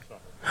fram emot.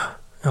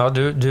 Ja,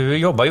 du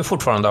jobbar ju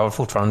fortfarande och har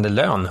fortfarande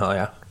lön, hör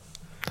jag.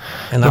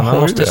 En annan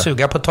måste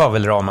suga på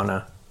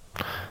tavelramarna.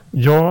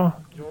 Ja,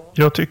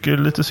 jag tycker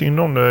lite synd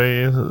om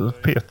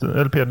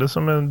det. Peder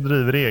som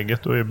driver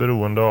eget och är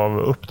beroende av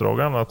uppdrag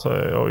och annat.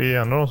 Jag är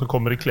en av de som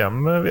kommer i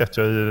kläm, vet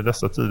jag, i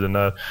dessa tider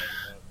när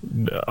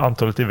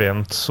antalet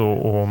events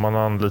och man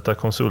anlitar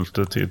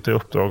konsulter till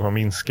uppdrag har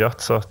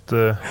minskat. Så att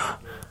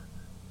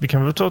vi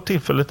kan väl ta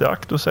tillfället i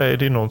akt och säga, är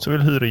det någon som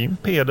vill hyra in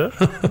Peder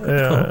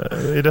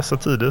i dessa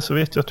tider, så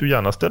vet jag att du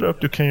gärna ställer upp.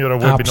 Du kan göra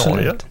webbinarier.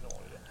 Absolut.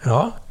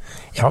 Ja,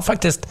 jag har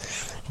faktiskt...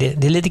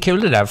 Det är lite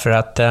kul det där, för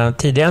att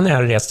tidigare när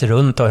jag reste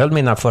runt och höll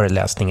mina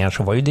föreläsningar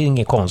så var ju det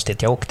inget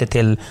konstigt. Jag åkte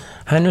till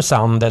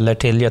Härnösand eller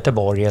till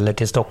Göteborg eller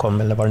till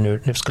Stockholm eller vad det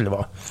nu skulle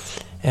vara.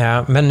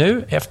 Men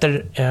nu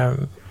efter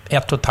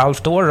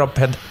 1,5 år av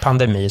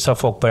pandemi så har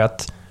folk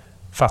börjat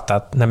fatta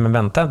att nej men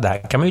vänta,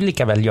 där kan man ju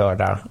lika väl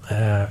göra.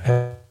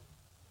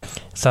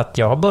 Så att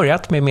jag har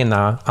börjat med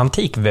mina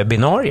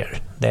antikwebbinarier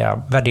där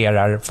jag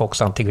värderar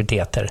folks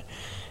antikviteter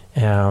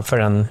för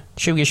en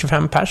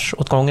 20-25 pers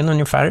åt gången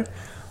ungefär.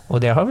 Och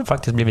det har väl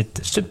faktiskt blivit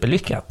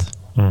superlyckat.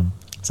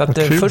 Så att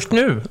först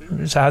nu,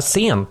 så här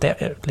sent,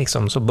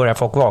 liksom, så börjar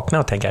folk vakna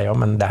och tänka, ja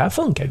men det här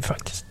funkar ju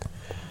faktiskt.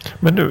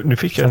 Men nu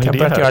fick jag en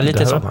idé här. Göra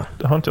lite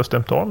det har inte jag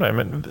stämt av mig,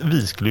 men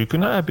vi skulle ju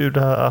kunna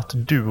erbjuda att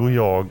du och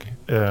jag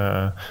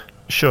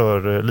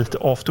kör lite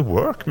after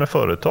work med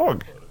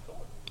företag.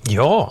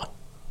 Ja,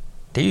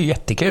 det är ju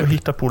jättekul. Och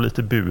hitta på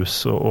lite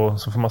bus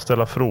och så får man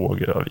ställa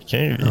frågor.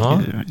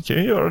 Vi kan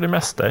ju göra det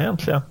mesta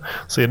egentligen.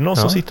 Så är det någon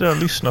som sitter där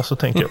och lyssnar så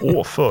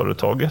tänker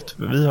företaget,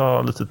 vi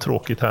har lite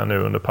tråkigt här nu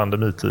under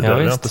pandemitiden.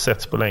 Vi har inte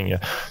setts på länge.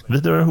 Vi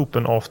drar ihop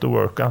en after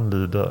work och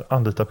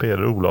anlitar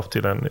Peder och Olof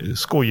till en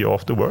skojig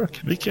after work.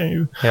 Vi kan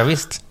ju... Ja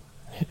visst.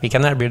 Vi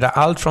kan erbjuda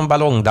allt från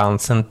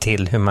ballongdansen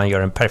till hur man gör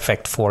en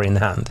perfekt four in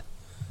hand.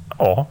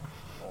 Ja.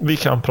 Vi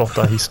kan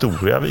prata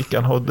historia, vi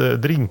kan ha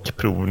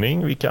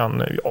drinkprovning, vi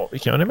kan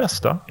göra det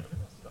mesta.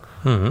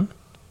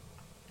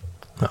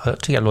 Ja, jag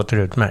tycker det låter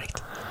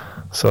utmärkt.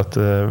 Så att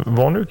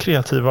var nu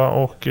kreativa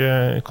och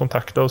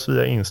kontakta oss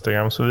via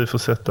Instagram så vi får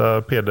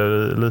sätta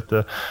Peder i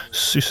lite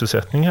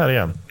sysselsättning här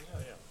igen.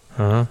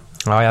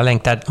 Ja, jag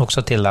längtar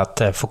också till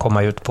att få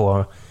komma ut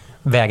på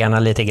vägarna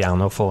lite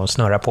grann och få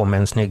snurra på med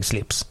en snygg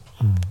slips.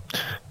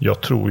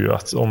 Jag tror ju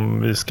att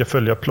om vi ska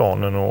följa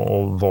planen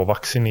och vara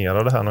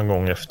vaccinerade här någon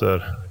gång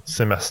efter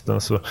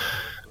semestern, så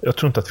jag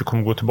tror inte att vi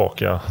kommer gå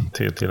tillbaka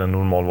till en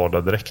normal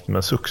vardag direkt,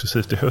 men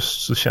successivt i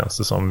höst så känns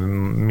det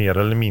som mer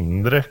eller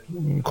mindre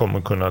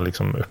kommer kunna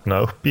liksom öppna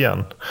upp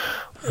igen.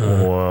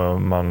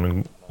 Och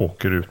man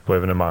åker ut på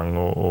evenemang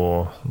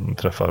och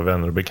träffar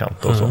vänner och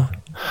bekanta och så.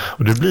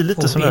 Och det blir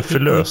lite sån här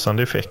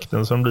förlösande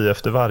effekten som blir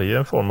efter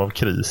varje form av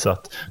kris,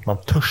 att man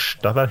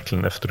törstar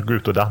verkligen efter att gå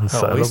ut och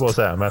dansa eller vad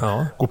säger,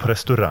 men gå på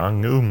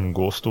restaurang,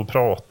 umgås och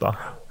prata.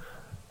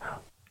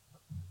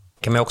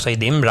 Men också i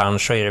din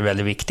bransch så är det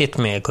väldigt viktigt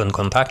med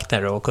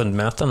kundkontakter och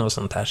kundmöten och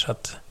sånt här, så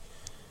att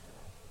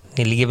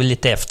ni ligger väl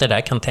lite efter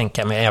där, kan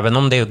tänka mig. Även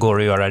om det går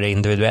att göra det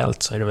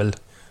individuellt så är det väl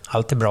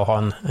alltid bra att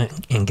ha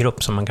en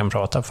grupp som man kan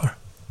prata för.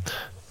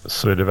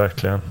 Så är det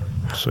verkligen.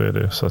 Så är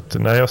det. Så att,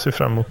 nej, jag ser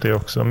fram emot det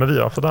också. Men vi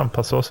har fått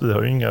anpassa oss. Vi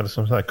har ju inga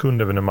så här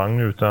kundevenemang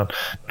nu, utan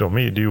de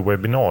är ju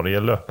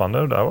webbinarier löpande.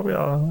 Och där har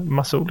vi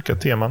massa olika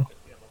teman.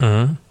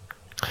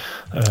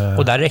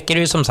 Och där räcker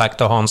det ju som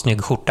sagt att ha en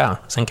snygg skjorta.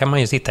 Sen kan man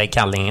ju sitta i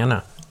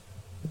kallingarna.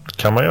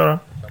 Kan man göra.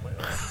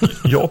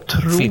 Jag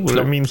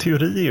tror, min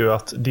teori är ju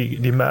att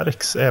det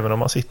märks även om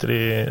man sitter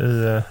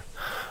i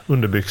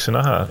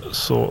underbyxorna här,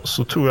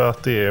 så tror jag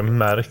att det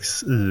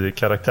märks i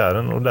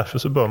karaktären, och därför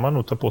så bör man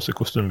nog ta på sig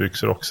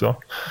kostymbyxor också.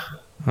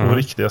 Och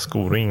riktiga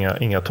skor och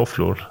inga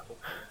tofflor.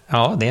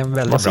 Ja, det är en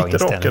väldigt bra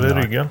inställning. Man sitter rakare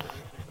i ryggen.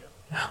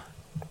 Ja.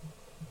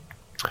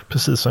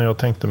 Precis som jag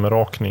tänkte med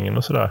rakningen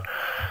och sådär.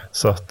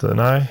 Så att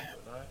nej,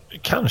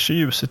 kanske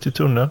ljuset i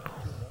tunneln.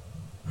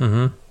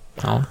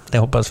 Ja, det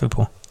hoppas vi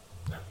på.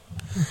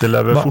 Det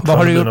lär väl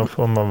fortfarande bli någon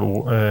form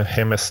av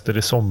hemester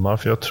i sommar,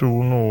 för jag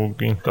tror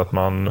nog inte att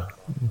man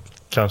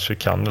kanske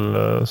kan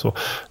eller så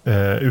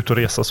ut och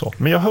resa så.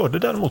 Men jag hörde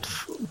däremot,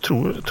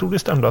 tror det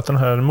stämde, att den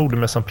här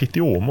modemässan Pitti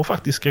Uomo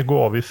faktiskt ska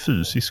gå av i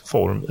fysisk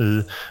form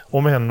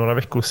om några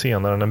veckor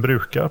senare än den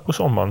brukar på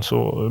sommaren,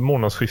 så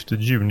månadsskiftet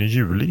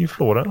juni-juli i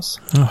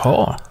Florens.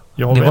 Jaha.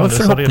 Jag har vänner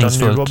som redan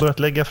nu har börjat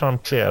lägga fram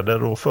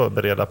kläder och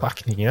förbereda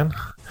packningen.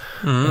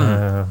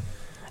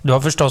 Du har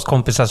förstås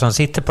kompisar som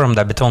sitter på de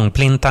där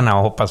betongplintarna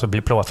och hoppas att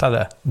bli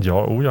plåtade.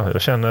 Ja,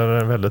 jag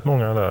känner väldigt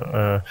många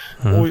där.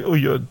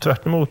 Och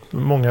tvärt emot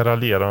många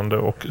raljerande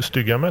och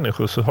stygga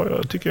människor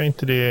så tycker jag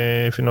inte det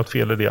är för något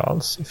fel i det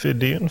alls. För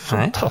det är en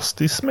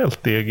fantastisk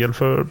smältdegel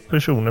för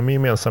personer med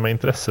gemensamma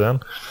intressen.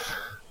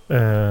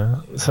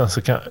 Sen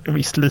så kan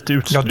visst lite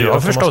utstuderat. Du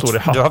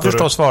har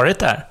förstås varit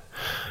där.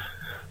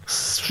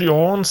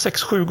 Ja,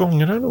 6-7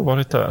 gånger har jag nog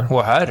varit där.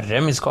 Åh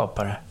herre, min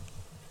skapare.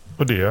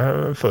 Och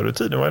det förr i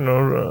tiden var en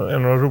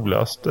av de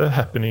roligaste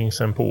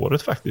happeningsen på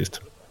året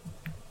faktiskt.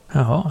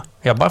 Jaha,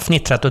 jag har bara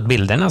fnittrat åt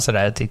bilderna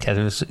sådär. Jag tycker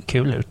det ser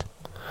kul ut.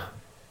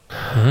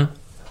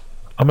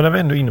 Ja, men jag var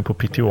ändå inne på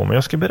Piteå, men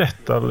jag ska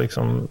berätta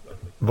liksom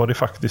vad det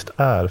faktiskt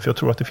är. För jag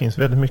tror att det finns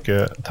väldigt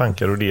mycket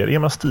tankar och idéer. Är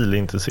man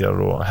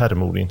stilintresserad och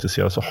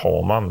herrmodeintresserad så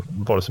har man,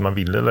 vare sig man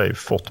vill eller ej,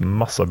 fått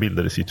massa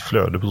bilder i sitt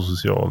flöde på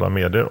sociala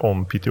medier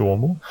om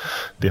Piteå.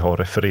 Det har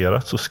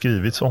refererats och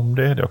skrivits om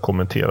det. Det har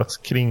kommenterats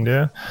kring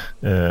det.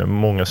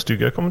 Många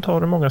stygga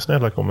kommentarer, många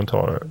snälla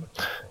kommentarer.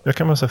 Jag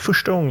kan bara säga,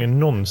 första gången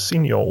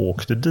någonsin jag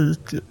åkte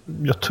dit,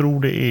 jag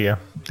tror det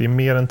är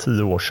mer än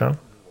 10 år sedan.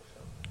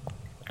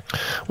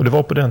 Och det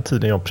var på den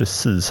tiden jag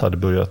precis hade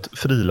börjat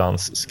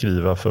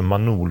frilansskriva för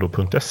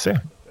Manolo.se.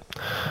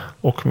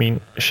 Och min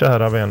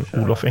kära vän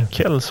Olof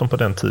Enkell som på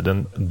den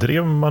tiden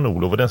drev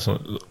Manolo var den som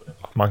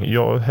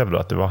jag hävdar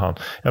att det var han.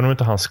 Även om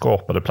inte han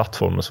skapade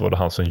plattformen så var det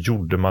han som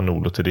gjorde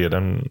Manolo till det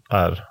den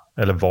är,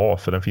 eller var,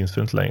 för den finns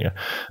för inte längre.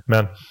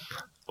 Men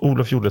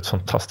Olof gjorde ett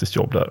fantastiskt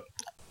jobb där.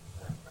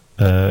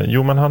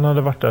 Men han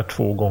hade varit där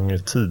 2 gånger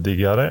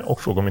tidigare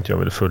och frågade om inte jag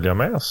ville följa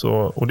med.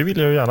 Och det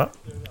ville jag gärna.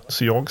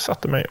 Så jag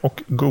satte mig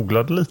och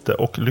googlade lite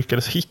och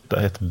lyckades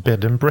hitta ett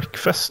bed and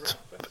breakfast.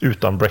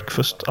 Utan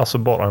breakfast, alltså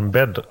bara en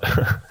bädd.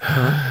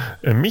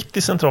 Mitt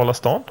i centrala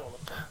stan.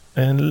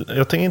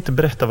 Jag tänker inte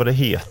berätta vad det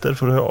heter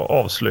för jag har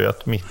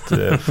avslöjat mitt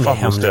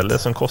favoritställe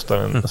som kostar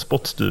en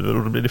spottstyver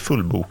och då blir det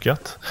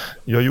fullbokat.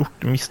 Jag har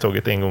gjort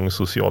misstaget en gång i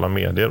sociala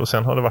medier och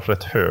sen har det varit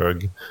rätt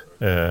hög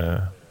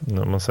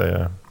när man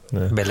säger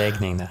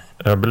beläggning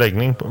där.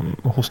 Beläggning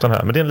hos den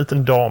här. Men det är en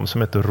liten dam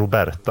som heter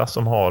Roberta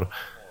som har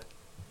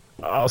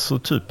alltså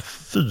typ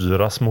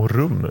 4 små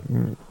rum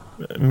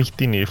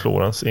mitt inne i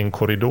Florens, en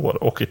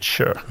korridor och ett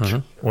kök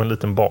och en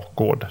liten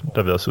bakgård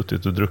där vi har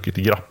suttit och druckit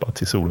i grappa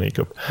till solen gick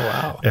upp.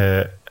 Wow.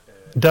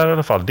 Där i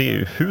alla fall, det är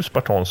ju hur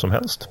spartan som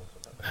helst.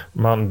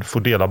 Man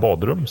får dela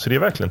badrum, så det är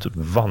verkligen typ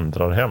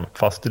vandrarhem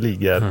fast det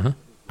ligger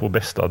på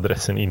bästa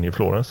adressen inne i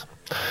Florens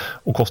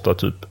och kostar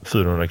typ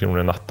 400 kronor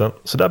i natten.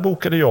 Så där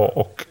bokade jag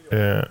och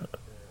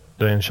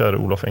den kära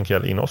Olof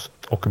Enkell in oss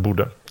och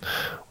bodde.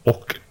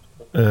 Och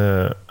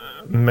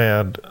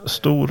med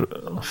stor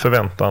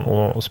förväntan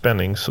och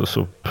spänning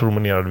så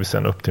promenerade vi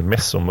sen upp till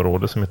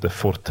mässområdet som heter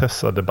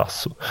Fortessa de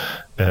Basso.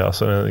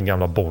 Alltså den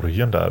gamla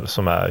borgen där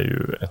som är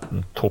ju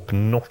en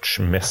top-notch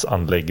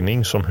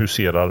mässanläggning som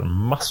huserar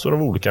massor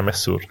av olika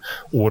mässor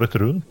året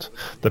runt.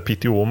 Där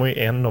Piteå är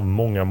en av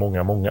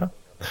många.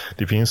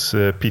 Det finns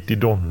Pitti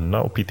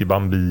Donna och Pitti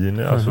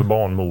Bambini, alltså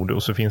barnmode.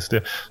 Och så finns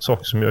det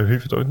saker som jag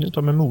överhuvudtaget inte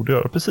har med mode att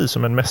göra, precis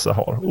som en mässa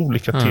har.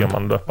 Olika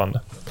teman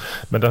löpande.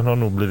 Men den har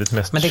nog blivit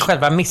mest... Men det är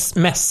själva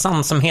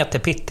mässan som heter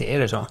Pitti, är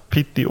det så?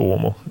 Pitti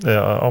Åmo.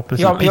 Ja,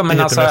 precis. Ja, Pitti men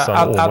heter alltså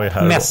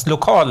mässan,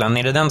 mässlokalen,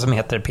 är det den som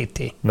heter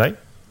Pitti? Nej,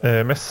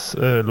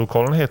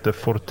 mässlokalen heter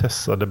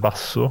Fortessa de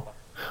Basso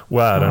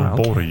och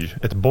är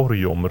ett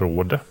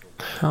borgområde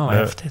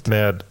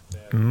med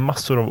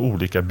massor av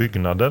olika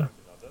byggnader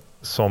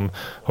som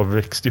har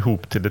växt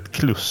ihop till ett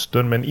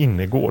kluster med en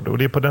innergård. Och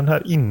det är på den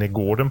här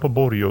innergården, på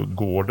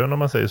Borgården om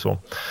man säger så,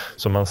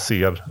 som man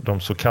ser de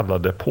så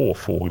kallade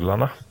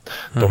påfåglarna.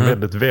 De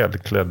väldigt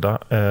välklädda,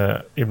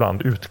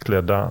 ibland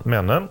utklädda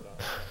männen.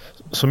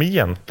 Som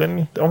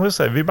egentligen, om vi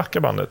säger, vi backar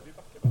bandet,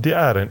 det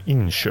är en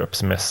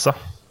inköpsmässa.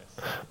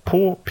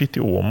 På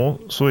Piteå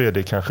så är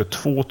det kanske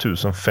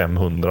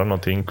 2500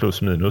 någonting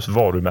plus minus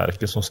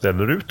varumärken som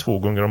ställer ut 2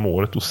 gånger om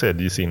året och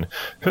säljer sin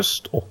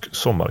höst- och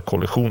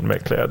sommarkollektion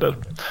med kläder.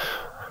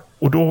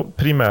 Och då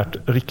primärt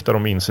riktar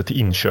de in sig till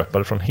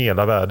inköpare från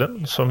hela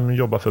världen som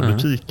jobbar för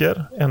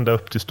butiker ända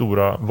upp till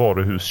stora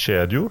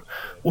varuhuskedjor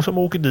och som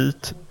åker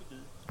dit,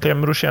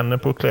 klämmer och känner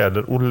på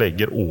kläder och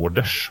lägger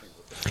orders.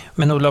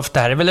 Men Olof, det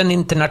här är väl en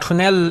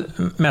internationell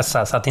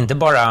mässa så att det inte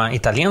bara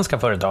italienska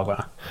företag,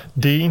 va?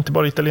 Det är inte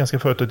bara italienska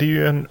företag, det är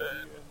ju en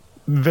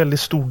väldigt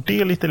stor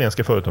del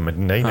italienska företag,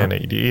 men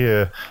nej, det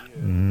är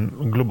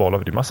globala,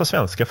 det är massa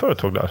svenska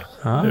företag där.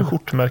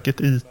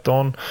 Skjortmärket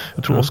Iton,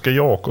 jag tror Oskar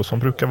Jakobsson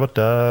brukar vara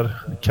där,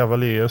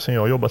 Cavalier som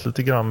jag har jobbat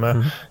lite grann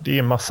med, det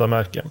är massa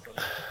märken.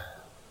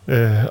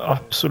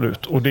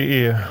 Absolut, och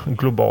det är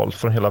globalt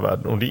från hela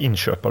världen och det är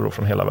inköpare då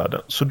från hela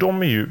världen. Så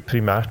de är ju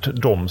primärt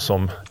de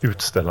som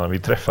utställarna vi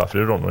träffar, för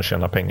det är de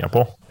tjänar pengar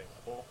på.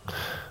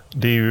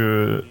 Det är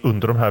ju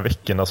under de här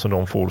veckorna som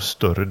de får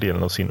större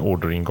delen av sin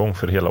orderingång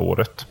för hela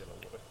året.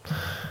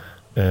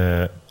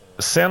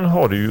 Sen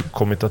har det ju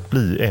kommit att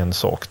bli en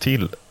sak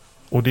till,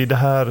 och det är det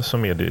här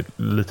som är det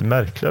lite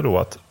märkliga då,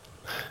 att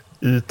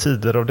i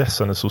tider av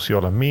dessa när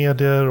sociala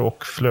medier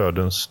och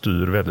flöden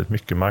styr väldigt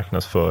mycket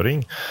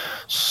marknadsföring,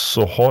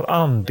 så har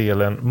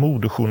andelen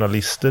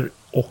modejournalister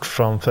och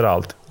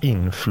framförallt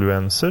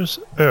influencers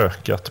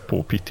ökat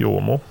på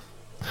Pitti-Uomo.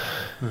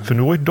 För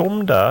nu är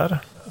de där,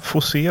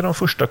 får se de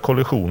första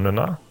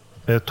kollektionerna,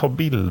 ta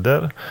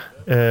bilder,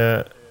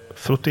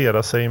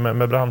 frottera sig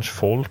med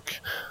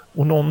branschfolk,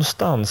 och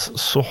någonstans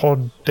så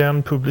har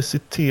den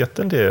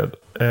publiciteten det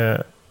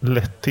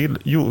lett till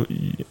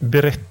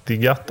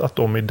berättigat att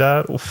de är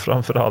där, och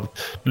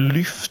framförallt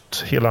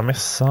lyft hela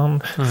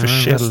mässan,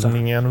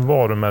 försäljningen,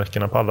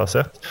 varumärkena på alla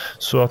sätt.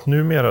 Så att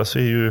numera så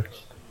är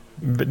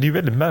det är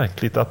väldigt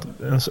märkligt att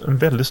en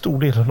väldigt stor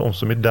del av de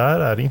som är där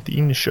är inte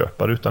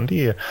inköpare, utan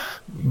det är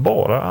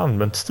bara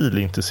allmänt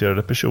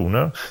stilintresserade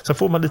personer. Sen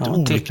får man lite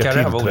olika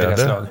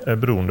tillträde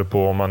beroende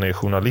på om man är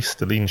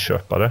journalist eller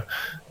inköpare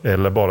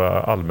eller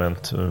bara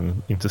allmänt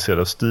intresserad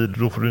av stil.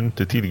 Då får du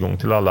inte tillgång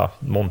till alla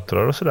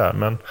montrar och sådär,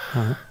 men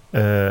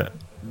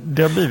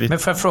det har blivit... Men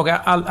för att fråga,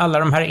 alla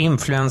de här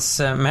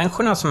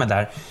influensmänniskorna som är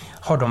där,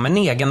 har de en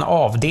egen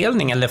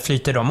avdelning eller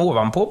flyter de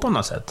ovanpå på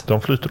något sätt?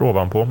 De flyter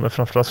ovanpå, men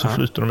framförallt så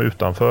flyter de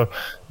utanför.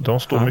 De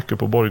står mycket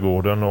på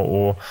Borggården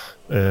och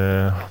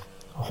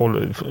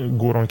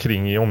går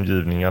omkring i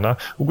omgivningarna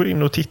och går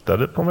in och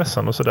tittar på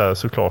mässan och sådär,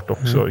 såklart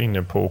också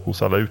inne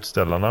hos alla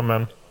utställarna.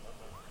 Men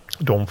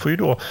de får ju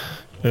då,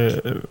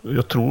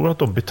 jag tror att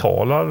de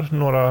betalar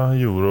några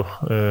euro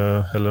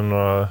eller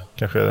några,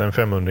 kanske en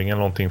 500 eller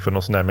någonting för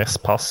någon sån där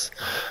mässpass.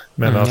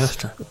 Men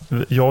att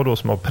jag då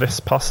som har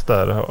presspass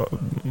där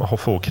har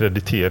fått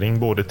kreditering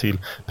både till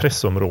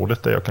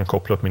pressområdet där jag kan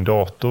koppla upp min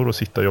dator och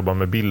sitta och jobba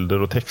med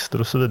bilder och texter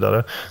och så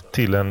vidare,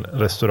 till en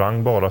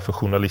restaurang bara för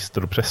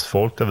journalister och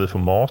pressfolk där vi får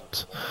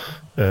mat.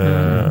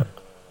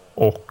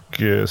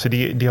 Så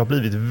det har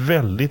blivit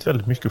väldigt,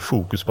 väldigt mycket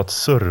fokus på att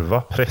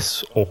serva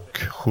press och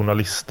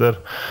journalister.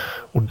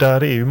 Och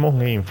där är ju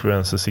många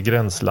influencers i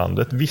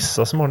gränslandet.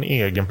 Vissa som har en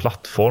egen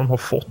plattform har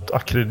fått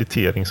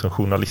akkreditering som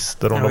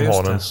journalister om de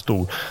har en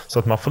stor. Så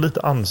att man får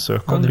lite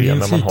ansöka om det när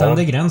man har. Det blir en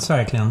flytande gräns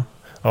verkligen.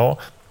 Ja.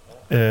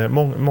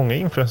 Många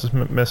influencers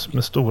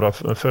med stora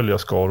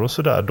följarskaror och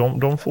sådär,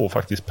 de får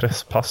faktiskt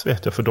presspass,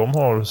 vet jag, för de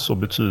har så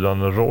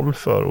betydande roll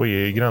för och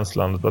är i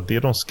gränslandet att det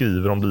de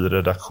skriver om blir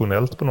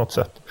redaktionellt på något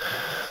sätt.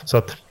 Så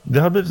att det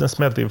har blivit en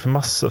smältning för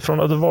massor, från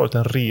att det varit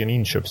en ren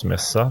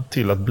inköpsmässa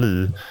till att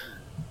bli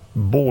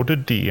både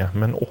det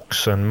men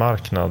också en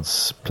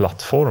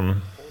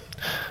marknadsplattform.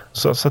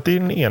 Så att det är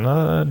den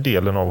ena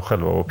delen av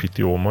själva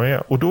Pitti-Uomo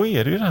är. Och då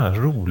är det ju den här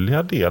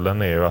roliga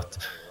delen är ju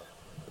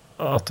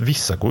att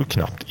vissa går ju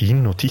knappt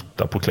in och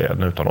tittar på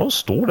kläderna, utan de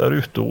står där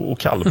ute och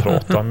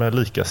kallpratar med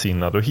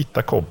likasinnade och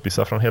hittar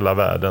kompisar från hela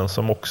världen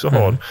som också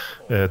har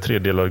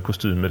tredelade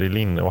kostymer i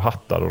linne och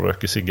hattar och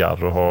röker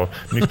cigarr och har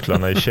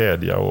nycklarna i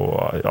kedja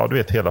och ja, du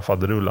vet, hela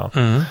faderullan.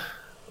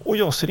 Och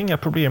jag ser inga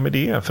problem med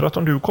det, för att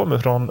om du kommer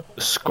från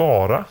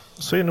Skara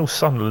så är nog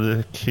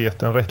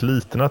sannolikheten rätt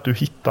liten att du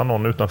hittar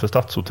någon utanför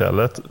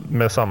Stadshotellet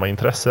med samma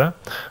intresse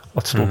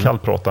att stå och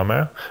kallprata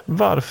med.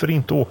 Varför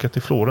inte åka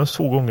till Florens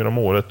 2 gånger om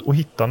året och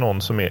hitta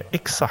någon som är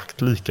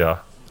exakt lika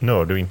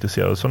nördig och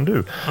intresserad som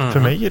du? För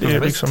mig är det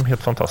liksom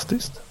helt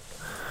fantastiskt.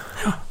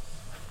 Ja.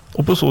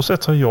 Och på så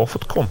sätt har jag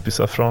fått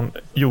kompisar från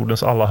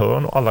jordens alla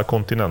hörn och alla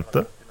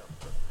kontinenter.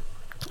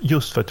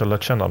 Just för att jag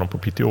lärt känna dem på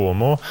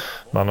Pitti-Uomo.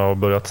 Man har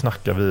börjat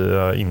snacka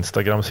via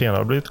Instagram senare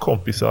och blivit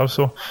kompisar.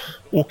 Så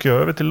åker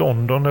jag över till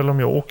London eller om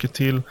jag åker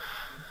till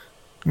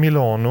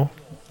Milano,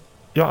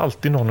 jag har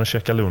alltid någon att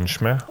käka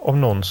lunch med av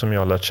någon som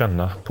jag lärt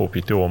känna på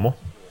Pitti-Uomo.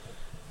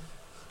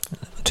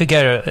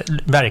 Tycker jag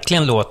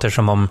verkligen låter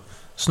som om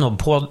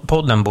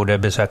Snobbpodden borde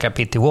besöka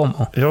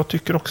Pitti-Uomo. Jag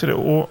tycker också det,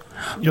 och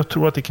jag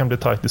tror att det kan bli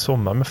tajt i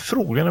sommar. Men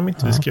frågan är om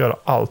inte vi ska göra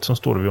allt som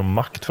står vid om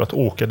makt för att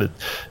åka dit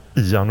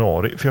i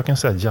januari. För jag kan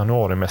säga att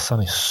januarimässan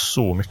är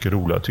så mycket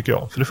roligare, tycker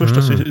jag. För det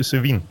första så är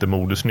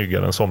vintermode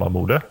snyggare än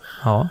sommarmode.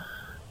 Ja.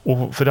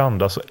 Och för det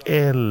andra så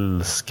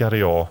älskar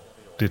jag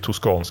det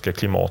toskanska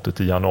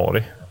klimatet i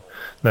januari.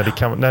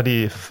 När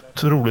det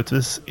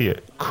troligtvis är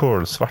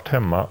curlsvart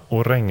hemma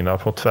och regnar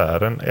på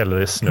tvären eller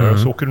är snö,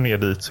 så åker du ner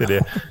dit så är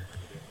det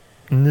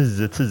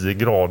 9-10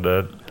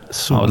 grader,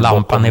 sol,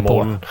 lampan är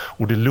på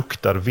och det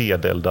luktar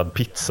vedeldad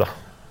pizza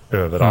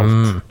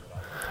överallt.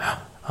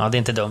 Ja, det är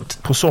inte dumt.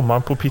 På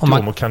sommaren på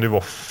Pitti-Uomo kan det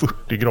vara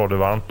 40 grader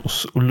varmt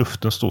och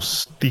luften står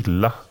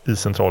stilla i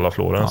centrala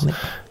Florens.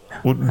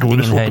 Och då är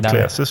det svårt att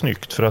klä sig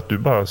snyggt för att du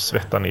bara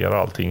svettar ner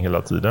allting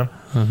hela tiden.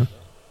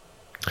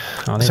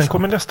 Ja, sen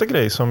kommer nästa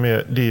grej som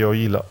är det jag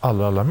gillar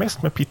allra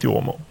mest med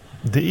Pitti-Uomo.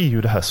 Det är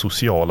ju det här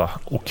sociala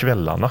och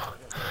kvällarna.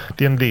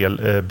 Det är en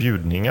del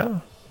bjudningar.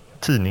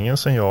 Tidningen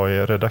som jag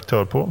är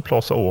redaktör på,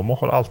 Plaza Uomo,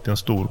 har alltid en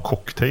stor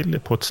cocktail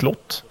på ett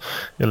slott.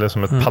 Eller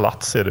som ett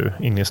palats är du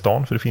inne i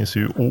stan. För det finns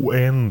ju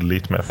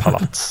oändligt med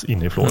palats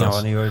inne i Florens.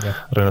 Ja, det gör det.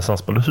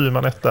 Renässansbal, då hyr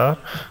man ett där.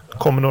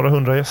 Kommer några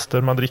 100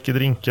 gäster, man dricker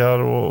drinkar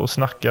och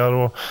snackar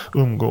och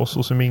umgås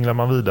och så minglar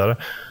man vidare.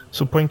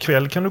 Så på en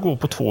kväll kan du gå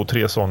på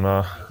 2-3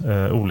 sådana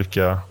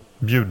olika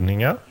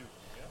bjudningar.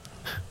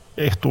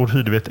 Ett år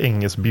hyrde vi ett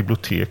engelskt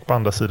bibliotek på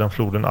andra sidan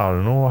floden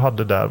Arno och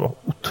hade där var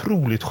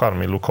otroligt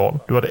charmig lokal.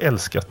 Du hade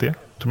älskat det.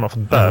 Du har fått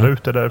bära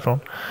ut det därifrån.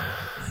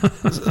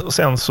 Och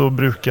sen så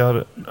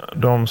brukar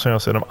de, som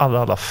jag säger, de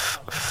allra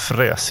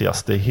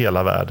fräsigaste i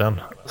hela världen.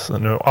 Så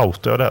nu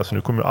outar jag det här, så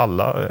nu kommer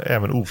alla,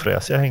 även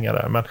ofräsiga, hänga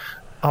där. Men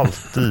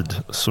alltid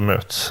så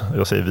möts,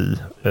 jag säger vi,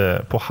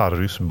 på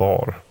Harrys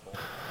bar.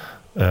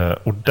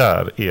 Och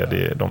där är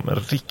det de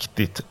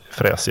riktigt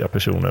fräsiga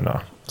personerna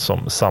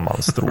som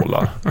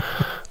sammanstrålar.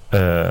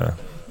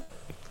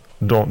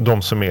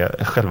 De som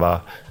är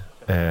själva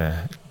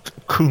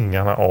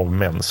kungarna av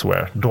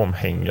menswear, de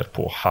hänger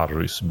på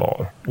Harrys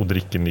bar och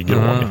dricker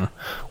Negroni.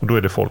 Och då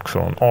är det folk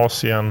från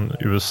Asien,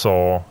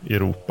 USA,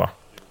 Europa,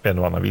 en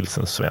och annan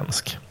vilsen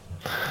svensk.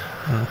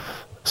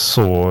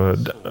 Så,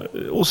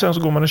 och sen så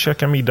går man och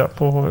käkar middag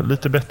på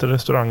lite bättre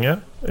restauranger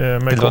med det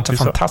kompisar. låter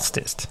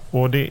fantastiskt.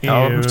 Och det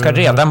är jag ska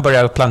redan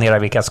börja planera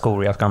vilka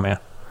skor jag ska ha med.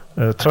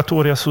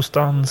 Trattoria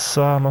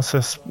Sostanza, man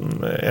ser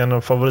en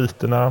av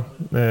favoriterna.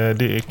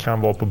 Det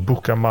kan vara på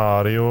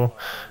Bucamario.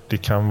 Det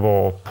kan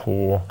vara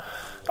på...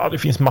 Ja, det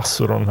finns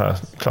massor av de här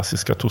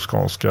klassiska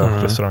toskanska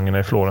restaurangerna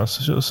i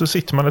Florens. Så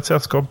sitter man i ett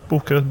sällskap,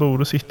 bokar ett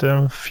bord och sitter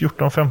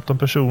 14-15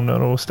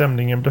 personer och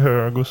stämningen blir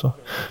hög och så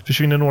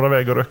försvinner några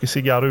väg och röker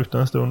cigarr ut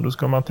en stund och så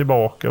kommer man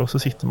tillbaka och så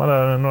sitter man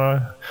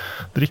där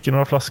dricker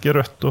några flaskor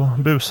rött och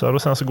busar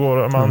och sen så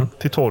går man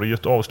till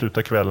torget och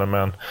avslutar kvällen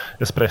med en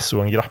espresso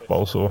och en grappa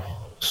och så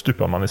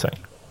stupar man i säng.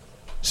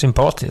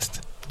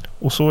 Sympatiskt.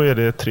 Och så är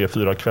det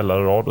 3-4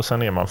 kvällar i rad och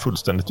sen är man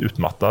fullständigt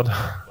utmattad.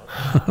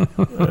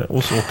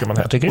 Och så åker man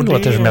hem. Jag tycker det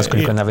låter som jag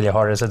skulle kunna vilja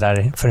ha det så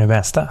där för det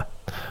mesta.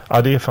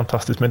 Ja, det är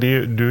fantastiskt. Men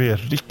du är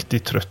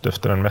riktigt trött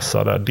efter en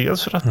mässa där.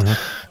 Dels för att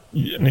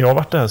när jag har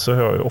varit där så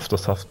har jag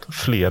oftast haft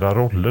flera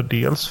roller.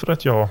 Dels för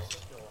att jag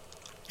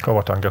har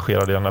varit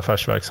engagerad i en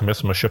affärsverksamhet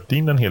som har köpt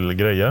in en hel del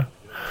grejer.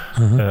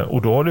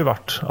 Och då har det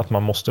varit att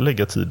man måste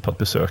lägga tid på att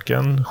besöka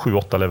en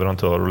 7-8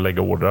 leverantörer och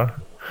lägga ordrar.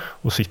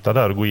 Och sitta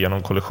där och gå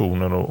igenom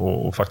kollektionen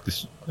och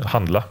faktiskt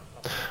handla.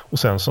 Och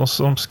sen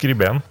som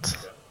skribent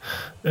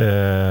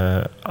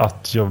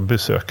att jag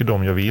besöker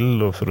dem jag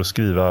vill och för att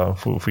skriva,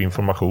 få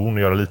information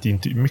och göra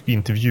mycket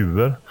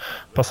intervjuer.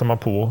 Passar man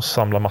på att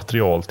samla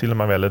material till när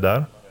man väl är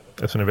där.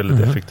 Eftersom det är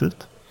väldigt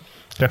effektivt.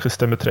 Kanske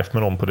stämmer träff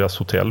med någon på deras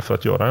hotell för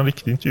att göra en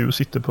riktig intervju.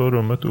 Sitter på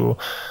rummet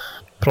och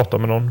pratar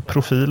med någon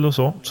profil och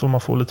så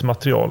man får lite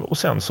material. Och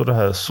sen så det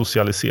här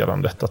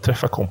socialiserandet, att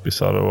träffa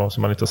kompisar och,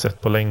 som man inte har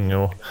sett på länge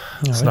och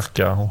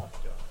snacka.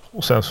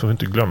 Och sen så får vi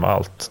inte glömma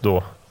allt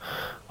då.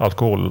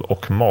 Alkohol-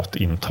 och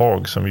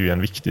matintag som ju är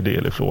en viktig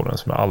del i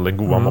Florens med all den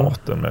goda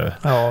maten med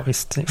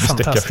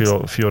stecka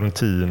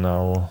fiorentina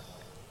och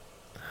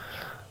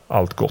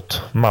allt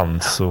gott.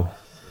 Mans och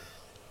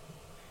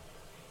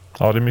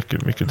ja, det är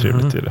mycket, mycket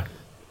trevligt i det.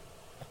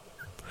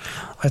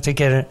 Jag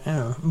tycker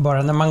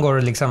bara när man går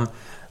och liksom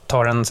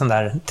tar en sån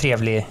där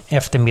trevlig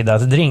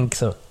eftermiddagsdrink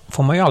så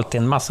får man ju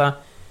alltid en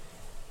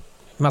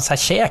massa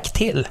käk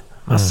till.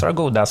 Massor av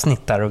goda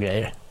snittar och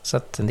grejer. Så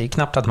att det är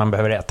knappt att man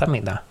behöver äta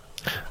middag.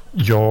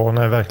 Ja,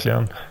 nej,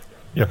 verkligen.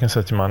 Jag kan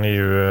säga att man är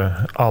ju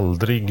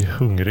aldrig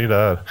hungrig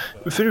där.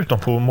 Förutom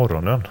på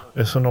morgonen.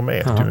 Så de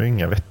äter ju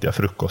inga vettiga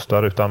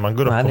frukostar. Utan man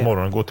går upp på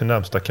morgonen, går till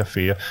närmsta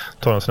café.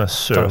 Tar en sån här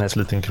söt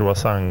liten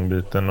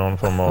croissantbit. Någon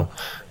form av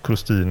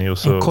crostini. Och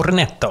så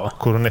cornetto.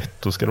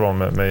 Cornetto ska det vara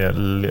med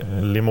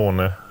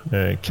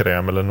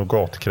limone-kräm eller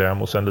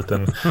nougat-kräm. Och sen en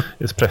liten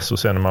espresso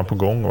sen är man på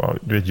gång.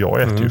 Du vet,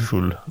 jag äter ju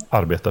full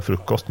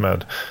arbetarfrukost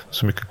med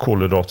så mycket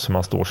kolhydrat som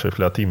man står sig i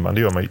flera timmar.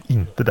 Det gör man ju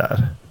inte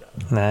där.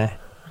 Nej.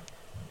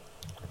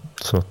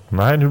 Så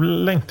nej, nu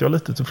längtar jag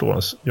lite till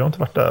Florens. Jag har inte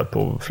varit där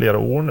på flera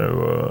år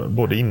nu.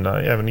 Både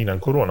även innan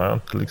corona har jag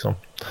inte liksom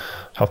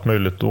haft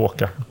möjlighet att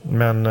åka.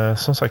 Men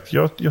som sagt,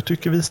 jag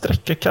tycker vi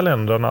sträcker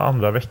kalendrarna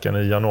andra veckan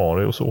i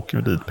januari och så åker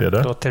vi dit, Peder.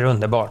 Det låter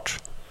underbart.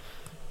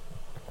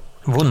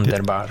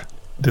 Wunderbar.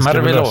 Det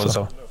ska vi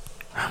lösa.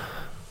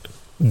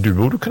 Du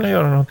borde kunna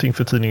göra någonting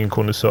för tidningen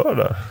Connoisseur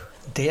där.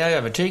 Det är jag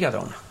övertygad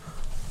om.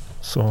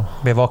 Så.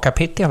 Bevaka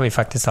Pitti har vi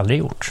faktiskt aldrig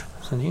gjort.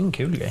 Så det är en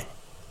kul grej.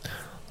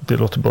 Det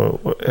låter bra.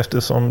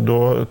 Eftersom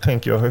då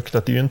tänker jag högt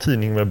att det är en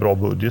tidning med bra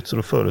budget, så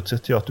då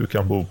förutsätter jag att du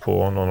kan bo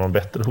på någon av de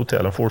bättre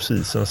hotellen, Four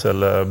Seasons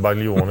eller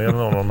Baglioni eller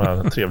någon av de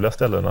här trevliga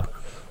ställena.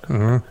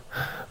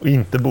 Och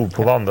inte bo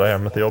på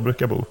vandrarhemmet där jag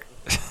brukar bo.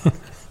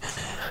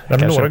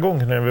 Några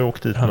gånger när vi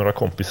åkt dit med några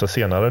kompisar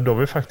senare, då har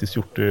vi faktiskt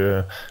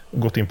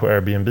gått in på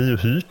Airbnb och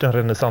hyrt en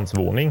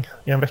renässansvåning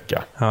i en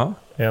vecka. Ja.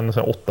 En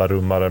sån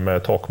 8-rummare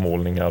med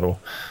takmålningar och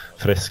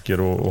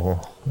fresker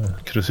och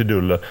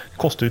krusiduller. Det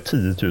kostar ju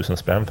 10 000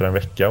 spänn för en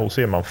vecka och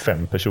så är man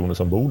 5 personer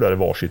som bor där i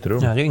varsitt rum.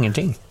 Ja, det är ju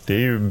ingenting. Det är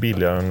ju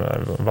billigare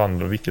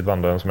än vilket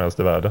vandraren som helst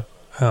i världen.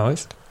 Ja,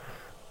 visst.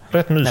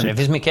 Rätt mysigt. Nej, det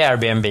finns mycket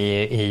Airbnb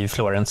i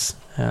Florens.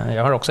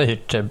 Jag har också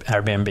hyrt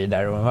Airbnb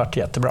där och det har varit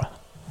jättebra.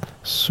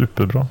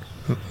 Superbra.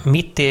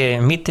 Mitt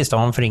i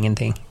stan för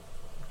ingenting.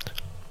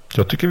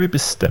 Jag tycker vi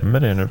bestämmer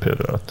det nu,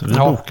 Peder. Att vi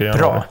bokar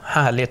bra.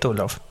 Härligt,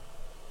 Olof.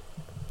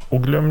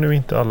 Och glöm nu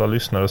inte alla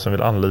lyssnare som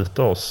vill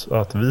anlita oss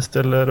att vi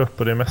ställer upp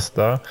på det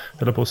mesta,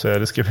 eller på att säga,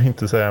 det ska vi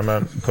inte säga,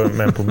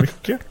 men på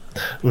mycket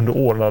under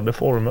ordnade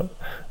former.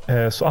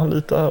 Så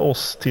anlita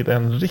oss till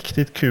en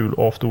riktigt kul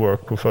after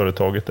work på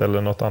företaget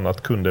eller något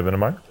annat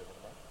kundevenemang.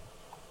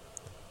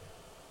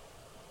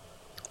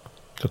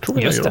 Jag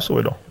tror jag gör så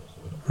idag.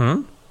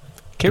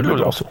 Kul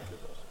då. Så.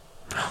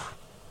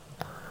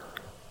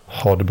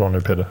 Ha det bra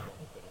nu, Peder.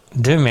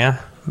 Du med.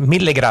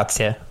 Mille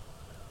grazie.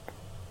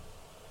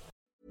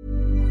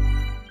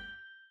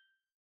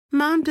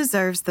 Mom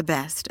deserves the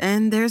best,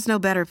 and there's no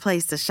better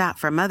place to shop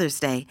for Mother's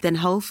Day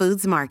than Whole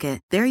Foods Market.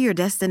 They're your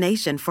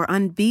destination for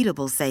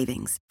unbeatable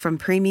savings, from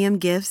premium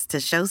gifts to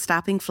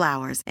show-stopping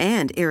flowers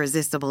and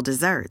irresistible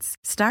desserts.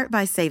 Start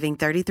by saving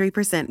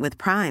 33% with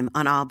Prime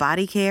on all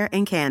body care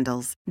and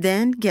candles.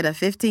 Then get a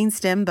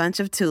 15-stem bunch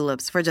of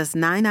tulips for just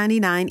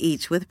 $9.99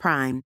 each with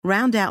Prime.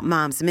 Round out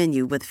Mom's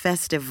menu with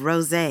festive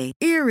rosé,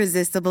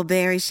 irresistible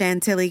berry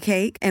chantilly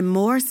cake, and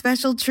more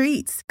special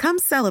treats. Come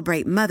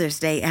celebrate Mother's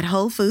Day at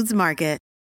Whole Foods Market.